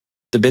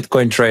 the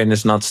Bitcoin train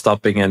is not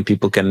stopping, and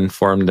people can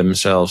inform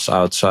themselves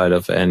outside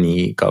of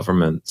any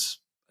government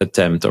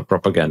attempt or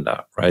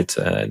propaganda, right?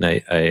 And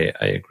I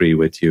agree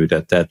with you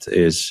that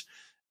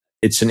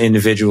it's an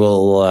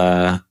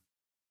individual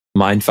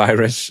mind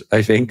virus,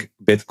 I think,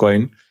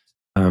 Bitcoin.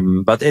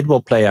 But it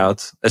will play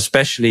out,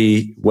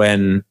 especially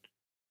when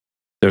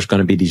there's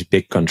going to be these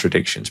big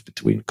contradictions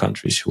between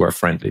countries who are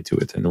friendly to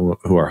it and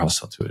who are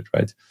hostile to it,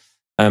 right?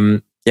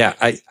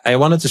 I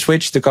wanted to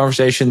switch the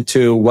conversation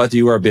to what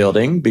you are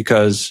building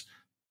because,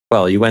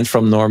 well, you went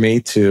from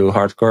normie to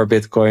hardcore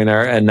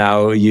Bitcoiner, and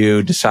now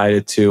you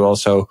decided to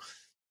also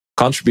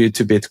contribute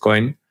to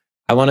Bitcoin.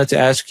 I wanted to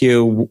ask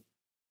you,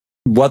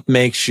 what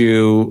made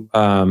you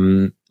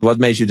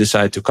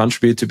decide to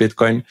contribute to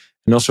Bitcoin?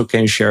 And also,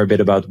 can you share a bit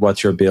about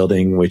what you're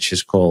building, which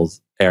is called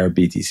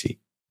AirBTC?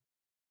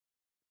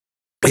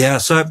 Yeah,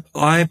 so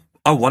I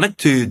wanted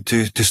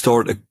to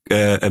start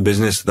a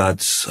business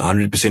that's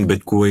 100%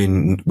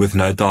 Bitcoin with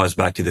no ties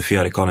back to the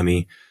fiat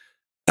economy.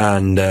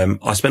 And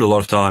I spent a lot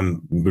of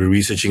time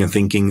researching and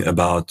thinking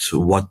about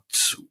what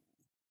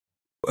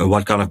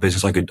kind of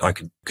business I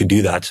could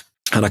do that.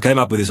 And I came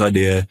up with this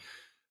idea.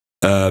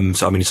 So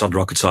I mean, it's not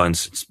rocket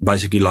science. It's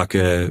basically like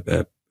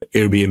a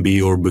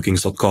Airbnb or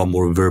bookings.com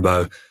or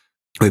Vrbo,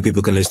 where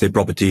people can list their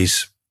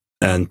properties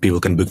and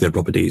people can book their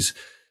properties,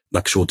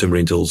 like short-term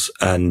rentals.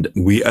 And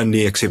we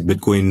only accept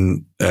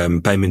Bitcoin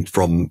payment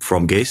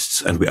from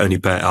guests, and we only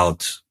pay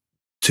out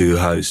to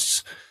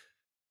hosts.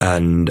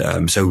 And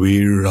so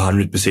we're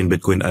 100%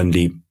 Bitcoin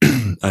only,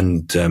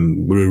 and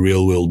we're a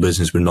real world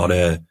business. We're not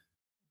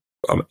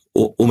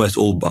almost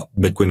all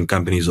Bitcoin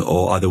companies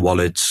are either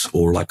wallets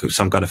or like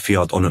some kind of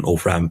fiat on and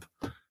off ramp,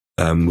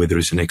 whether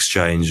it's an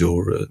exchange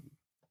or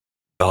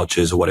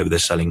vouchers or whatever they're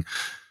selling.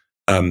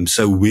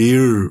 So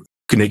we're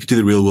connected to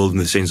the real world in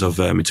the sense of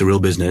it's a real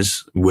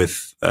business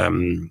with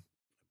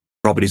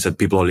properties that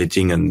people are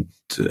letting and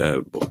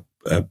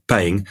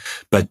paying,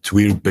 but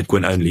we're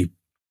Bitcoin only.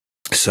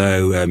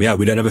 So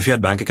we don't have a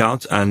fiat bank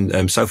account,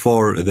 and so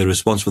far the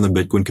response from the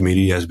Bitcoin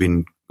community has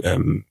been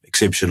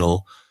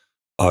exceptional.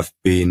 I've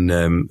been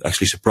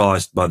actually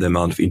surprised by the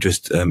amount of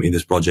interest in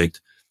this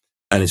project,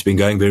 and it's been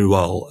going very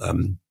well.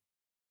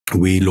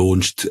 We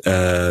launched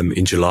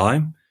in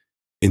July,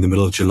 in the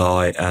middle of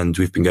July, and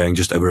we've been going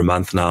just over a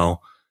month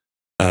now.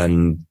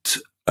 And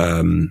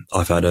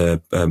I've had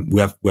we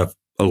have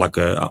like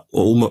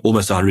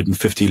almost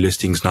 150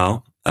 listings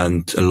now,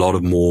 and a lot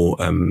of more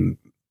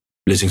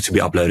listings to be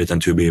uploaded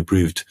and to be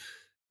approved.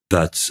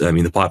 That's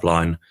in the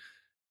pipeline,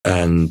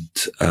 and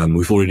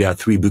we've already had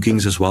 3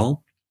 bookings as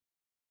well.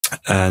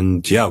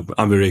 And yeah,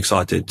 I'm very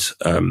excited.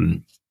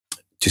 I'm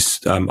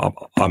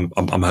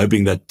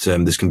hoping that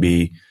this can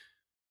be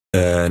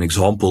an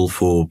example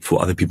for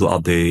other people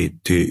out there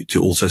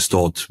to also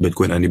start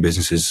Bitcoin only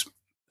businesses.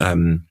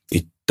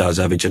 It does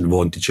have its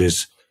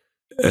advantages,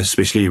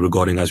 especially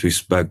regarding, as we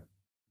spoke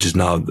just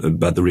now,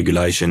 about the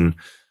regulation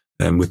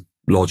with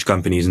large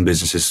companies and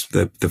businesses.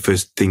 The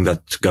first thing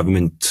that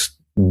government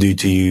do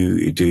to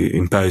you to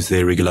impose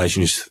their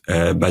regulation is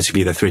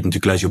basically they threaten to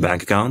close your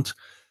bank account.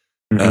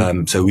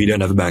 Mm-hmm. So we don't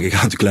have a bank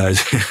account to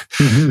close.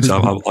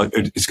 So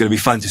it's going to be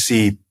fun to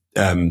see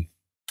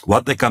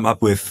what they come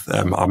up with.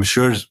 I'm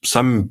sure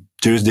some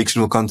jurisdiction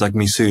will contact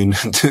me soon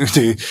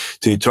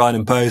to try and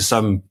impose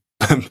some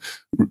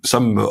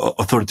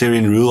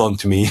authoritarian rule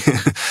onto me.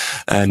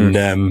 And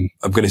I'm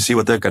going to see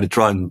what they're going to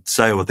try and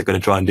say, what they're going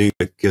to try and do,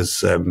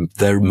 because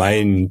their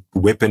main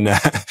weapon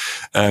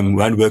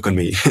won't work on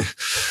me.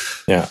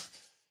 Yeah,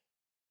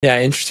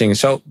 interesting.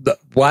 So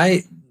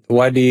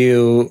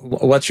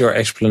what's your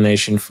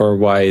explanation for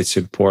why it's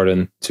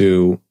important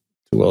to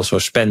also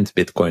spend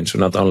Bitcoin? So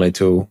not only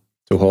to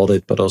hold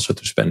it, but also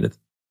to spend it.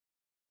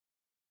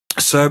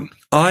 So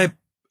I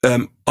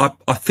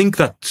think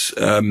that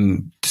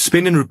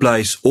spend and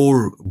replace,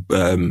 or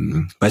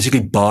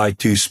basically buy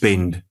to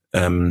spend,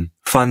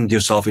 fund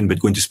yourself in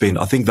Bitcoin to spend.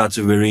 I think that's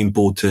a very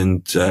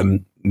important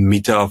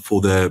meta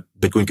for the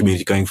Bitcoin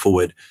community going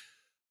forward.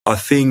 I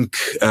think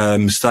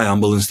stay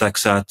humble and stack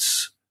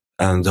sats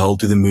and hold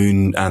to the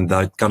moon, and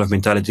that kind of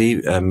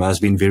mentality has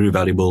been very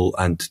valuable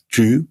and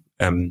true,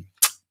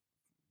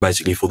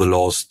 basically for the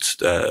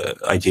last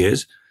 8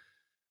 years.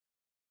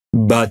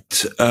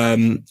 But I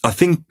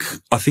think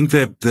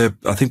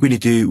we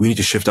need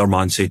to shift our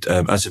mindset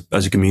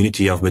as a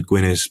community of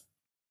Bitcoiners.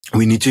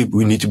 We need to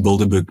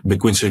build a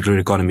Bitcoin circular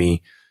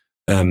economy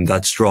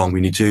that's strong.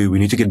 We need to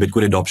get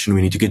Bitcoin adoption.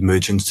 We need to get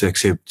merchants to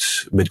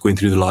accept Bitcoin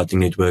through the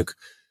Lightning Network,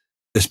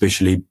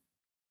 especially,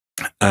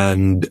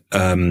 and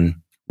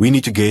we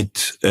need to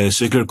get a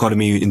circular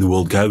economy in the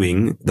world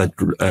going that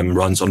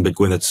runs on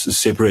Bitcoin, that's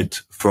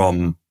separate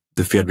from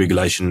the fiat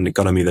regulation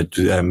economy that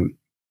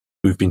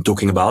we've been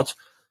talking about.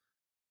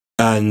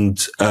 And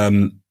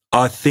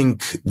I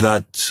think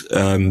that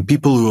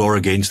people who are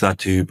against that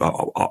too,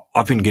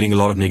 I've been getting a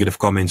lot of negative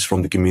comments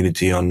from the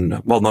community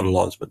on, well, not a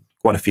lot, but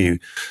quite a few,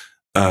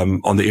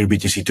 on the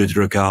AirBTC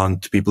Twitter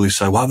account. People who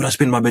say, why would I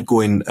spend my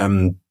Bitcoin?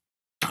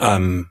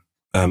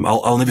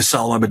 I'll never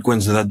sell my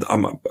Bitcoins. That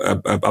I'm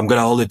going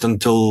to hold it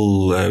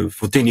until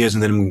for 10 years,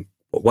 and then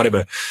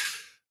whatever.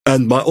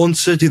 And my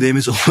answer to them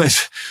is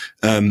always,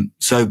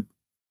 so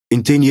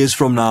in 10 years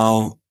from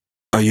now,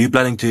 are you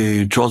planning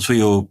to transfer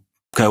your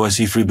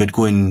KYC free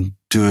Bitcoin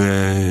to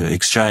an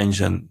exchange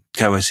and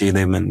KYC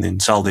them and then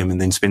sell them and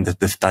then spend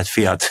that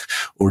fiat?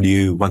 Or do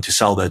you want to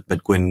sell that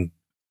Bitcoin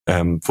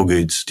for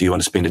goods? Do you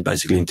want to spend it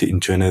basically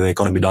into another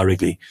economy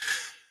directly?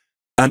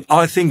 And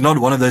I think not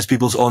one of those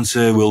people's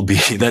answer will be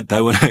that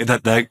they want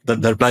that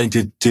they're planning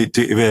to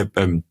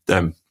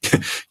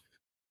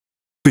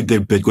put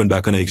their Bitcoin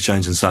back on an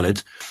exchange and sell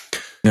it.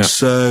 Yeah.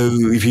 So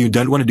if you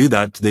don't want to do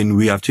that, then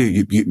we have to,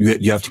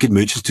 you have to get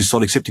merchants to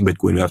start accepting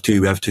Bitcoin. We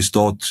have to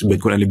start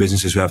Bitcoin only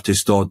businesses. We have to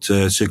start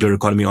circular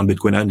economy on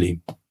Bitcoin only.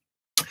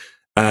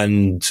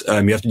 And,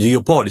 you have to do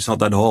your part. It's not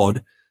that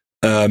hard.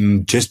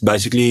 Just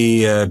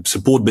basically,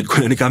 support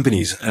Bitcoin only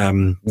companies.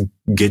 Become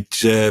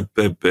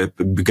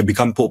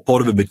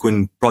part of a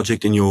Bitcoin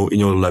project in your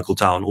local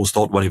town, or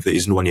start one if there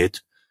isn't one yet,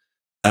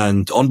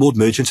 and onboard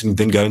merchants and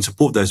then go and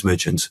support those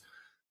merchants.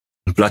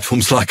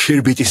 Platforms like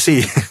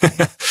AirBTC.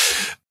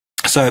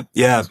 So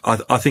yeah,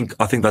 I think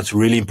that's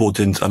really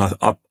important, and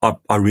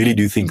I really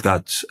do think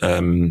that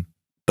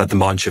that the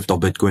mind shift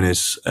of Bitcoin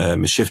is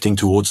shifting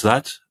towards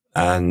that,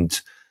 and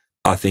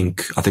I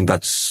think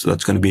that's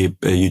going to be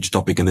a huge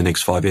topic in the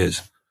next 5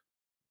 years.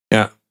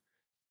 Yeah,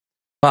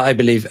 well, I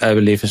believe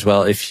as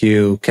well, if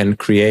you can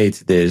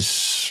create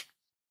this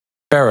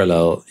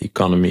parallel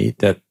economy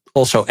that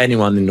also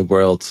anyone in the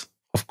world,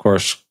 of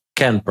course,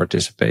 can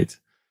participate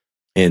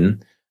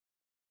in.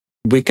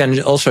 We can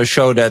also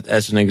show that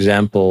as an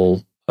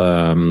example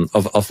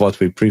of what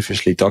we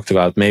previously talked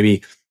about.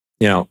 Maybe,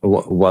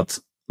 what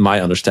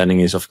my understanding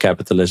is of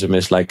capitalism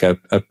is like a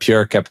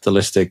pure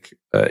capitalistic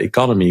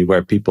economy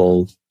where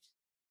people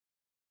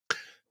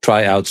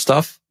try out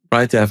stuff,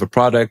 right? They have a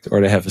product or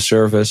they have a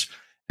service.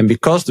 And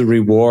because the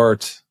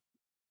reward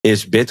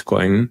is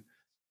Bitcoin,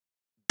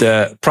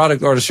 the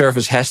product or the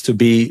service has to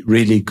be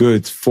really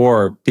good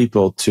for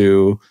people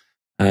to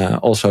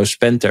also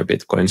spend their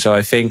Bitcoin. So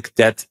I think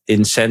that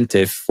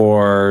incentive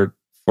for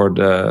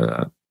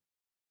the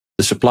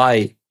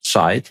supply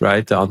side,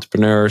 right, the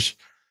entrepreneurs,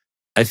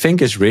 I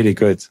think is really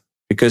good,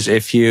 because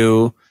if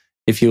you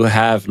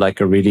have like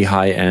a really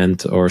high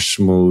end or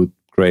smooth,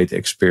 great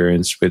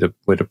experience with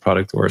a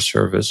product or a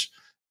service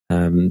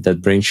that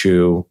brings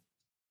you,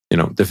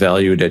 the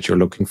value that you're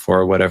looking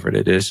for, whatever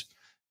it is,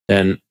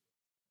 then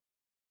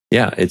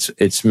yeah,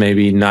 it's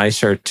maybe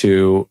nicer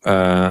to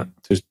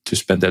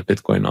spend that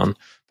Bitcoin on.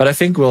 But I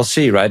think we'll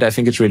see, right? I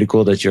think it's really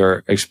cool that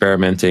you're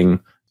experimenting,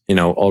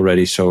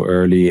 already so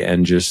early,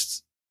 and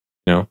just,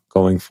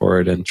 going for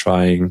it and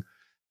trying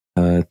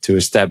to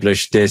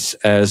establish this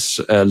as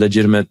a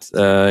legitimate,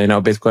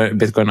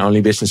 Bitcoin only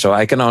business. So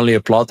I can only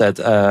applaud that.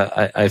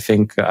 I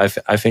think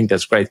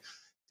that's great.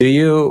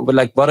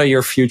 What are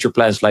your future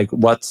plans? Like,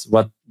 what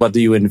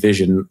do you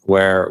envision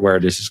where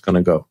this is going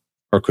to go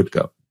or could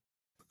go?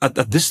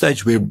 At this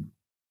stage, we're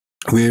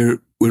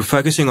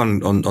focusing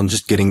on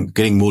just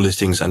getting more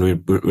listings,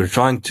 and we're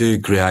trying to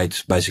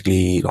create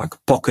basically like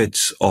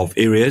pockets of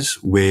areas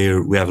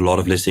where we have a lot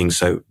of listings.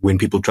 So when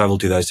people travel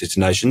to those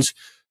destinations,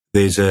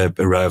 there's a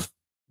row of,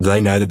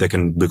 they know that they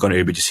can book on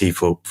AirBTC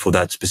for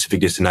that specific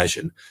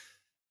destination.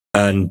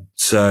 And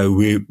so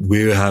we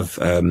have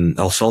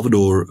El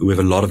Salvador. We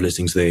have a lot of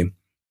listings there,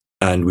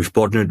 and we've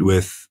partnered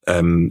with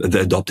the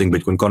Adopting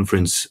Bitcoin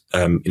conference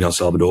in El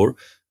Salvador,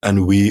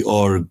 and we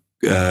are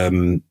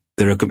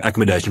they're an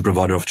accommodation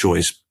provider of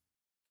choice.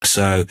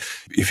 So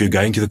if you're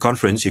going to the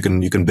conference, you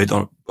can bet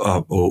on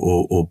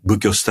or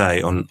book your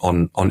stay on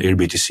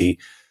AirBTC,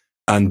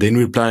 and then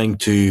we're planning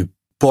to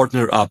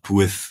partner up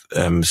with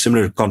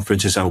similar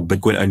conferences and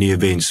Bitcoin only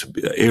events,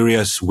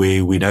 areas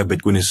where we know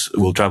Bitcoiners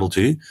will travel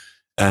to,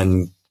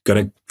 and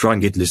gonna try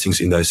and get listings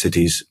in those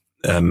cities.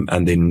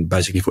 And then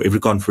basically for every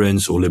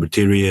conference or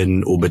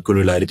libertarian or Bitcoin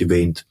related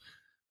event,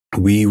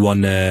 we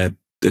want to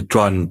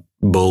try and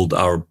build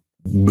our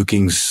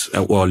bookings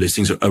or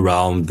listings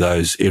around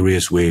those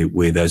areas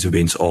where those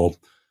events are,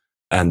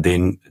 and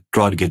then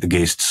try to get the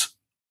guests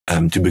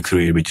to book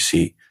through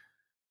AirBTC.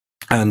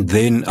 And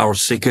then our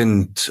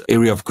second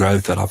area of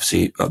growth that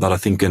I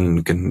think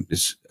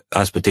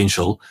has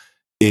potential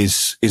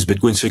is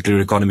Bitcoin circular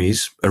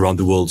economies around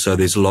the world. So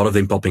there's a lot of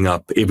them popping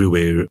up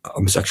everywhere.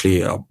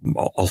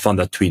 I'll find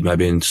that tweet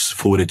maybe and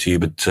forward it to you,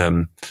 but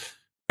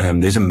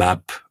there's a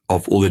map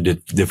of all the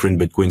different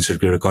Bitcoin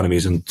circular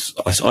economies. And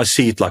I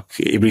see it like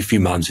every few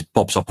months, it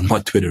pops up on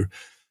my Twitter.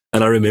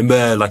 And I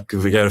remember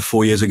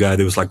 4 years ago,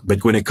 there was like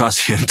Bitcoin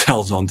Ekasi and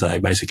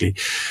Talzante, basically.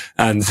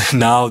 And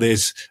now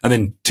and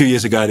then 2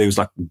 years ago, there was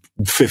like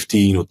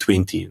 15 or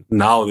 20.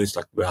 Now there's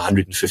like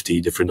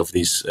 150 different of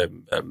these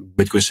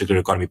Bitcoin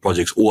circular economy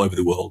projects all over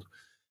the world.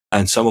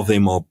 And some of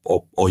them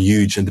are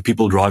huge, and the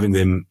people driving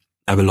them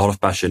have a lot of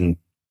passion,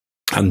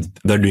 and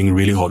they're doing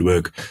really hard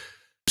work.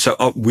 So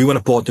we want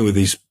to partner with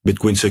these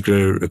Bitcoin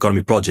circular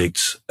economy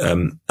projects,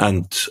 and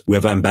we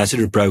have an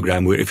ambassador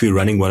program where if you're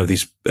running one of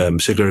these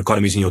circular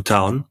economies in your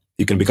town,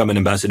 you can become an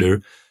ambassador,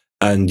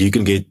 and you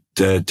can get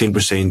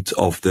 10%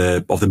 of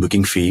the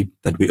booking fee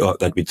that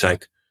we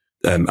take.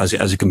 as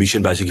a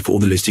commission basically for all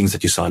the listings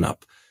that you sign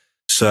up.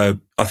 So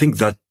I think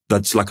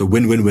that's like a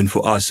win-win-win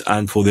for us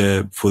and for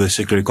the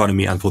circular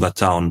economy and for that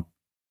town,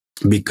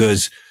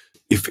 because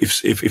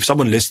if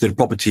someone lists their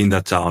property in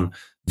that town,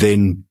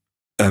 then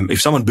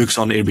if someone books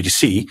on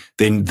AirBTC,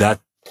 then that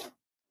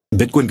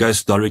Bitcoin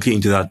goes directly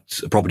into that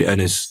property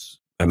owner's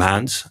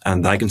hands,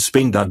 and they can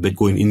spend that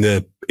Bitcoin in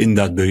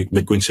that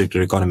Bitcoin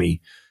circular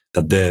economy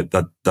that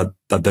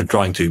they're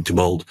trying to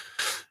build.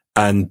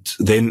 And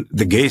then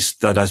the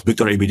guest that has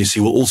booked on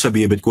AirBTC will also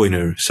be a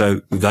Bitcoiner,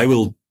 so they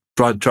will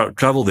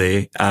travel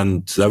there,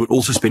 and they would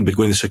also spend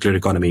Bitcoin in the circular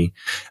economy.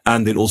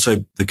 And then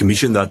also the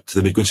commission that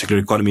the Bitcoin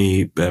circular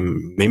economy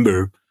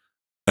member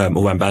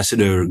or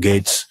ambassador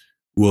gets,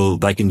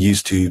 they can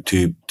use to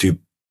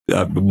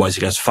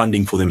basically as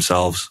funding for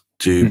themselves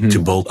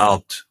to build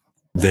out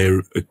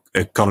their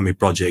economy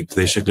project,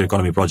 their circular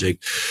economy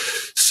project.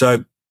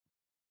 So,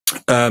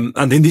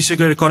 and then these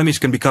circular economies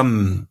can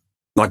become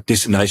like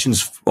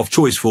destinations of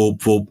choice for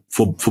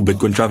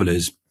Bitcoin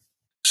travelers.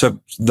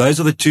 So those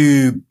are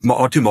two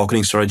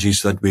marketing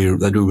strategies that we're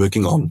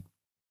working on.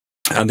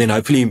 And then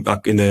hopefully,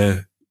 like in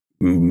a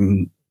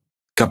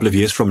couple of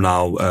years from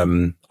now,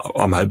 I'm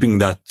hoping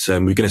that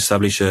we can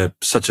establish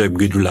such a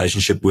good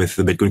relationship with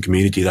the Bitcoin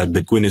community that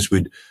Bitcoiners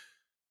would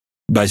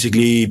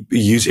basically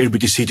use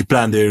AirBTC to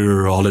plan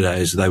their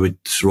holidays. They would,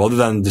 rather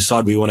than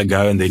decide where you want to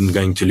go and then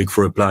going to look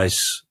for a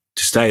place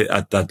to stay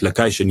at that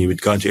location, you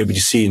would go into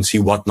AirBTC and see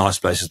what nice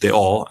places there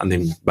are, and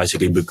then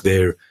basically book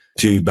there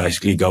to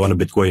basically go on a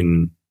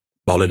Bitcoin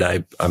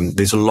holiday.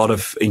 There's a lot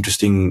of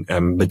interesting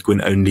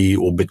Bitcoin only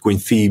or Bitcoin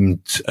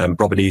themed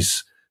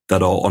properties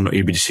that are on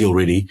AirBTC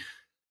already.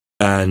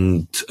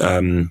 And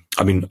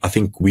I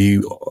think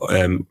we're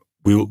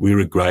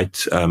a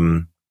great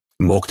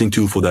marketing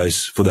tool for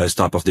those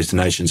type of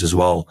destinations as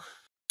well.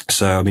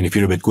 So if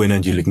you're a Bitcoiner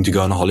and you're looking to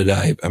go on a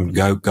holiday,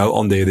 go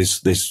on there.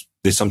 There's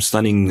some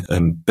stunning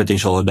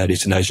potential holiday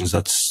destinations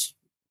that's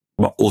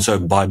also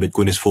by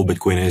Bitcoiners for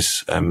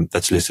Bitcoiners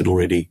that's listed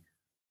already.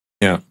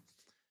 Yeah.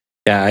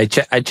 I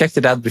checked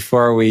it out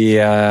before we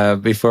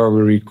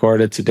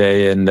recorded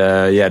today, and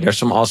there's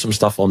some awesome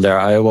stuff on there.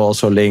 I will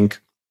also link,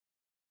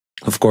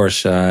 of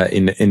course,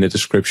 in the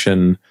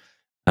description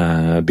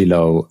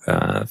below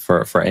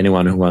for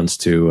anyone who wants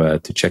to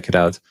check it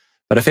out.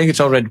 But I think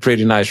it's already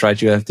pretty nice,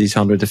 right? You have these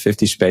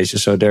 150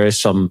 spaces, so there is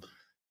some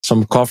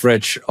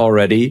coverage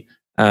already.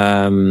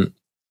 You're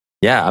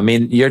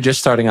just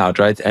starting out,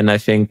 right? And I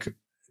think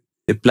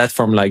a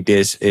platform like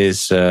this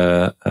is,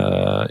 the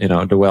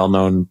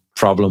well-known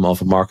problem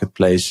of a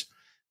marketplace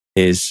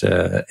is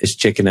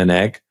chicken and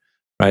egg,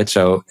 right?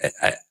 So,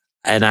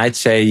 and I'd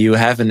say you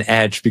have an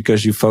edge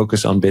because you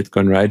focus on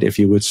Bitcoin, right? If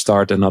you would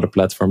start another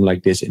platform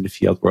like this in the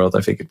fiat world,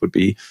 I think it would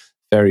be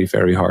very,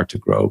 very hard to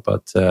grow.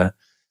 But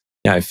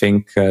I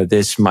think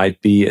this might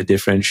be a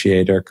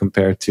differentiator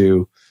compared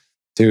to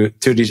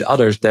these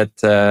others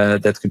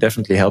that could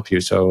definitely help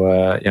you. So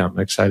I'm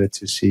excited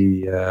to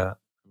see where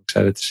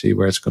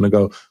it's going to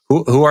go.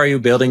 Who are you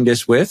building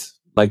this with?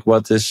 Like,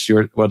 what is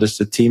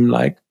the team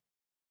like?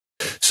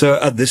 So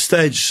at this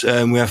stage,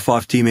 we have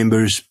 5 team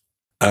members.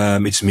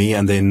 It's me,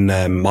 and then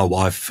my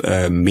wife,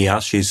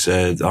 Mia. She's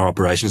our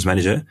operations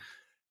manager,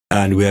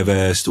 and we have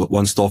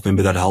one staff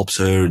member that helps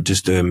her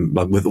just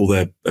with all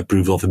the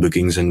approval of the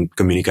bookings and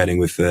communicating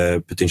with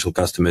potential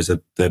customers,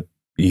 the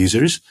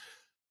users.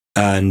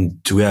 And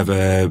we have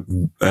a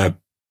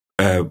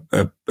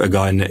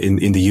guy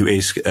in the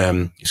US.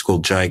 He's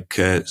called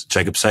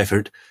Jacob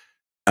Seifert,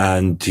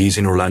 and he's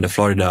in Orlando,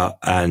 Florida,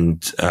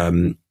 and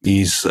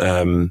he's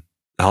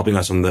helping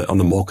us on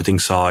the marketing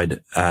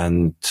side,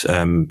 and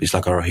he's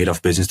like our head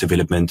of business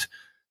development.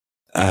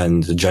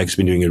 And Jake's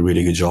been doing a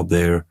really good job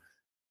there.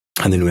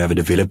 And then we have a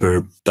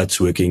developer that's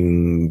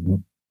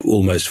working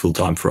almost full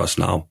time for us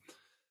now.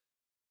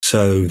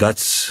 So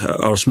that's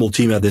our small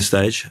team at this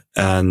stage,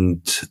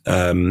 and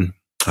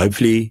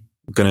hopefully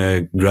we're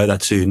gonna grow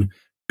that soon,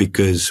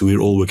 because we're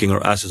all working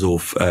our asses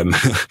off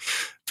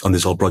on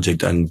this whole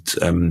project. And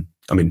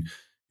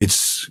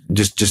it's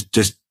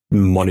just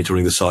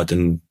monitoring the site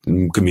and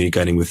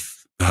communicating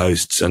with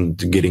hosts and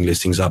getting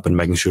listings up and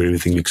making sure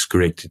everything looks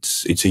correct.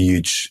 It's a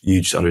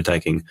huge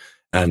undertaking.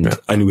 And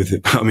only with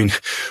it,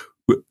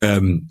 we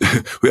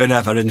only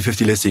have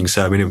 150 listings.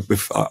 So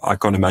I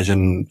can't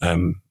imagine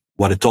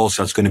what a task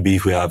that's going to be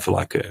if we have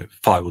like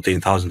 5 or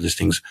 10,000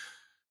 listings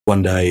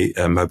one day,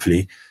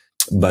 hopefully.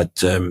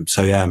 But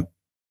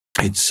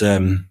it's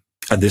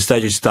at this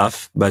stage it's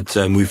tough, but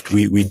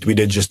we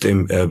did just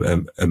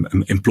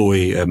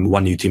employ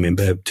one new team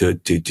member to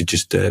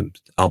just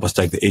help us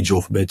take the edge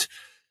off a bit.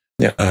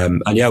 Yeah.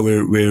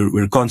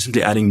 We're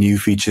constantly adding new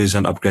features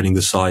and upgrading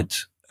the site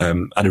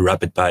at a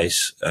rapid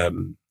pace.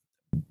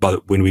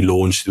 But when we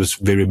launched, it was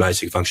very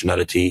basic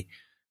functionality,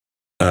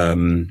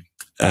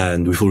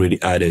 and we've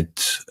already added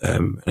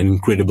an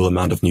incredible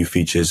amount of new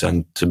features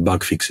and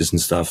bug fixes and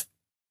stuff.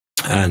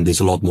 And there's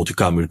a lot more to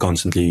come. We're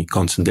constantly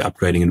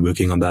upgrading and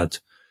working on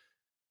that.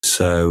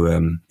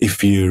 So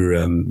if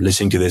you're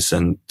listening to this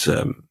and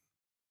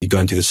you go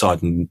into the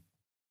site and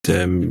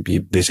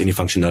if there's any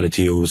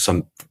functionality or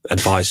some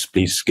advice,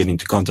 please get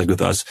into contact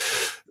with us.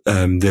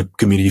 The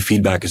community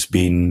feedback has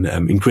been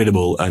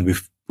incredible, and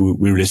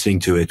we're listening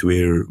to it.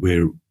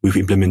 We've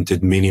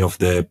implemented many of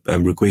the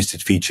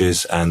requested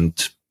features,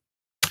 and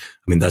I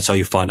mean that's how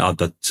you find out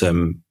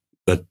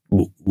that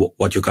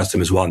what your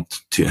customers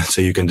want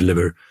so you can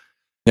deliver.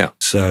 Yeah.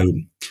 So,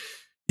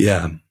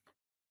 yeah.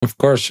 Of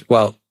course.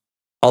 Well,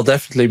 I'll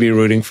definitely be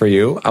rooting for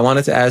you. I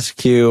wanted to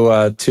ask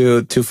you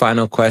two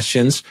final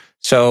questions.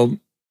 So,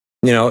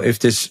 if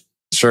this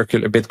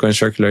Bitcoin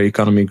circular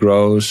economy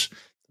grows,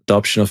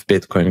 adoption of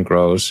Bitcoin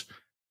grows,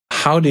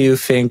 how do you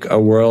think a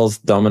world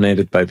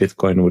dominated by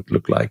Bitcoin would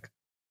look like?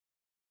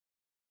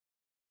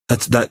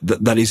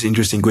 That is an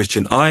interesting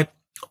question. I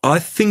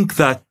think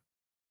that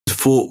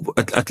for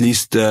at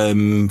least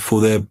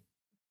for the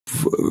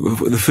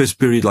first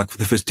period, like for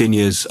the first 10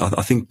 years,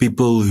 I think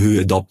people who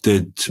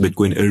adopted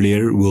Bitcoin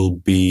earlier will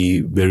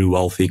be very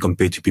wealthy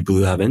compared to people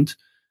who haven't.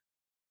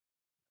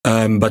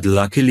 But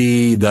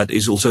luckily, that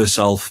is also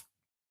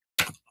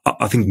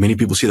I think many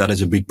people see that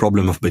as a big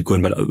problem of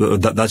Bitcoin,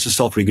 but that's a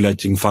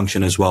self-regulating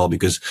function as well,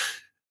 because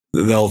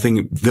they'll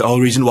think the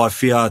whole reason why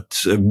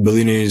fiat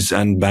billionaires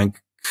and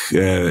bank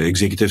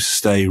executives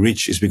stay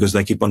rich is because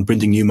they keep on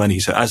printing new money.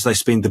 So as they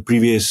spend the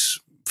previous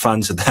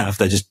funds that they have,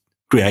 they just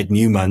create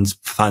new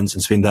funds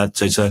and spend that.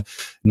 So it's a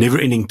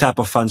never-ending tap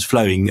of funds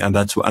flowing, and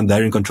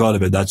they're in control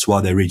of it. That's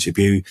why they're rich. If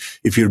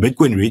you're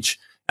Bitcoin rich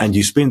and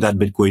you spend that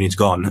Bitcoin, it's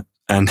gone.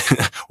 And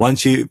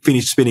once you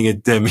finish spending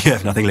it, you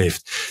have nothing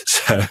left.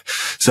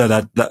 So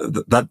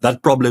that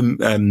problem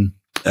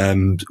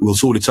will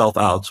sort itself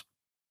out.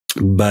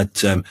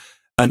 But and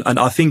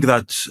I think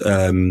that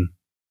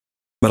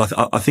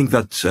I think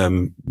that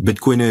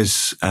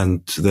Bitcoiners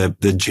and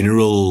the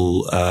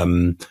general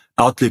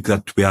outlook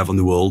that we have on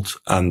the world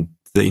and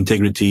the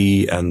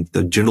integrity and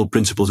the general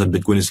principles that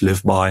Bitcoiners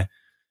live by,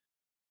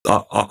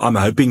 I'm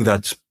hoping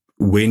that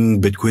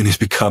when Bitcoiners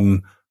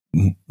become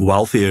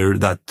wealthier,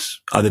 that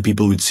other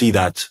people would see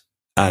that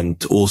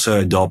and also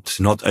adopt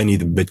not only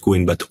the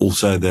Bitcoin but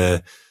also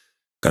the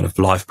kind of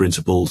life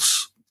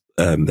principles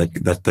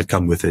that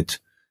come with it.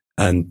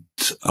 And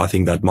I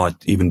think that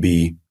might even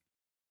be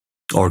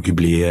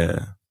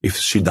arguably, if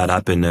should that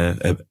happen,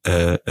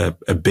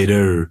 a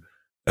better,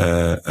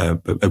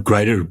 a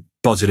greater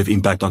positive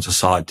impact on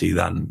society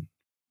than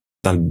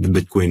the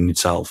Bitcoin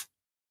itself.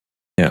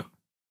 Yeah.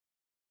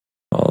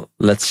 Well,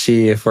 let's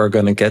see if we're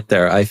going to get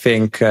there. I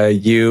think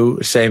you,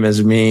 same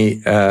as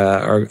me,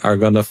 are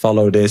going to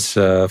follow this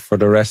for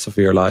the rest of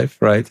your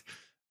life, right?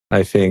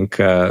 I think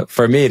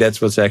for me,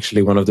 that's what's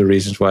actually one of the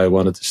reasons why I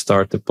wanted to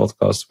start the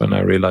podcast, when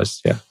I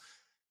realized,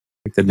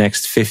 like the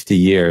next 50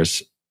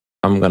 years,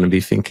 I'm going to be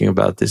thinking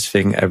about this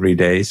thing every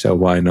day. So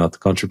why not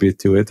contribute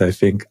to it? I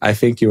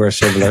think you are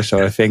similar.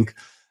 So I think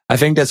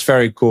that's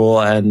very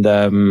cool. And,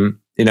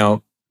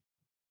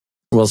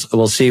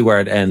 we'll see where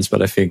it ends.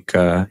 But I think,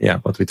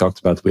 what we talked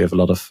about, we have a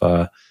lot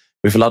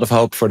of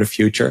hope for the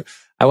future.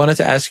 I wanted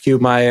to ask you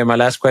my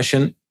last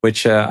question,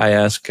 which I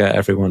ask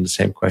everyone the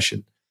same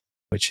question,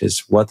 which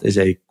is, what is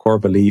a core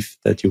belief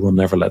that you will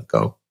never let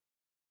go?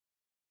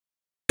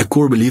 A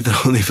core belief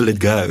that I'll never let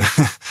go.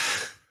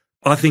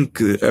 I think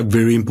a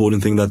very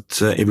important thing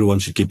that everyone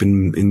should keep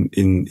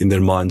in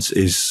their minds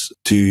is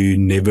to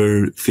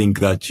never think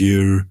that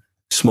you're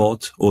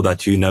smart or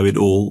that you know it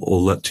all,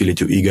 or to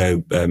let your ego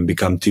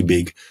become too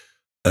big.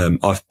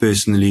 I've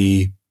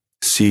personally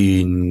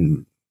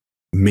seen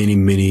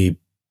many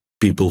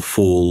people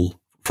fall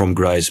from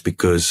grace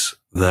because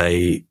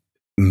they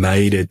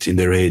made it in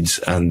their heads,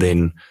 and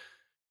then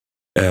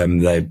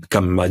they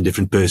become a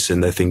different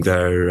person. They think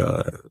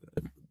they're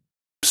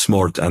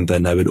smart and they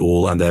know it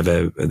all, and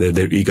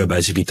their ego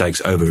basically takes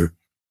over.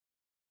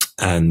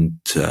 And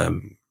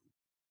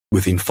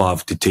within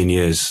 5 to 10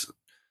 years,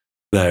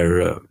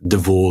 they're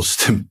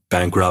divorced,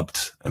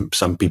 bankrupt, and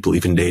some people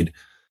even dead.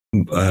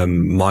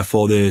 My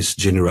father's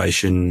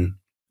generation,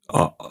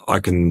 I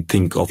can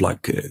think of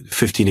like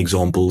 15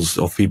 examples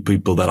of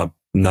people that I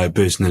know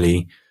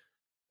personally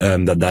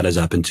that has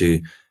happened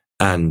to.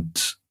 And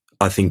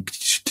I think,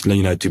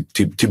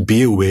 to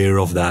be aware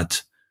of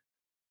that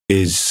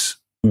is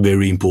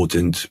very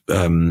important,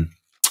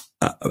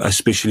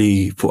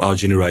 especially for our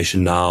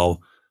generation now,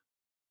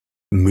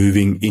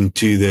 moving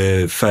into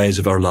the phase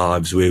of our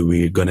lives where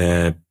we're going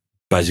to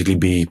basically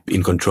be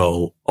in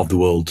control of the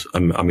world. I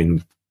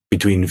mean,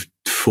 between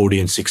 40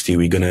 and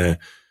 60,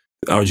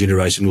 our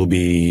generation will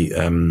be,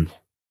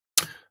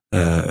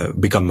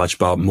 become much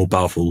more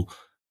powerful,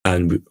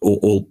 and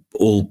all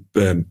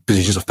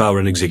positions of power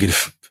in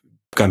executive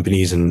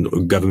companies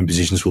and government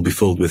positions will be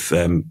filled with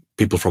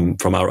people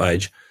from our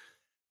age.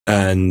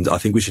 And I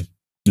think we should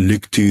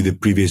look to the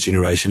previous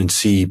generation and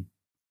see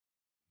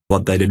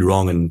what they did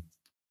wrong and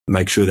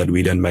make sure that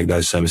we don't make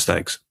those same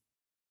mistakes.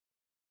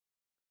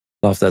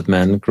 Love that,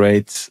 man.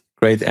 Great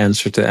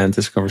answer to end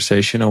this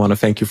conversation. I want to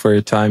thank you for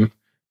your time.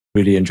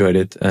 Really enjoyed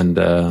it, and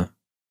we'll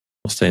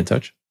stay in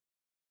touch.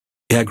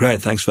 Yeah,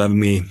 great. Thanks for having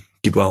me.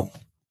 Keep well.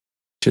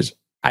 Cheers.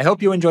 I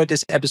hope you enjoyed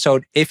this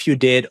episode. If you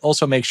did,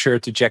 also make sure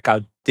to check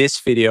out this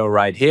video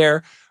right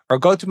here, or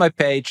go to my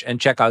page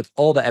and check out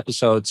all the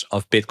episodes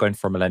of Bitcoin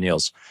for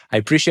Millennials. I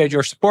appreciate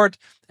your support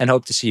and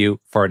hope to see you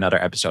for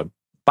another episode.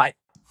 Bye.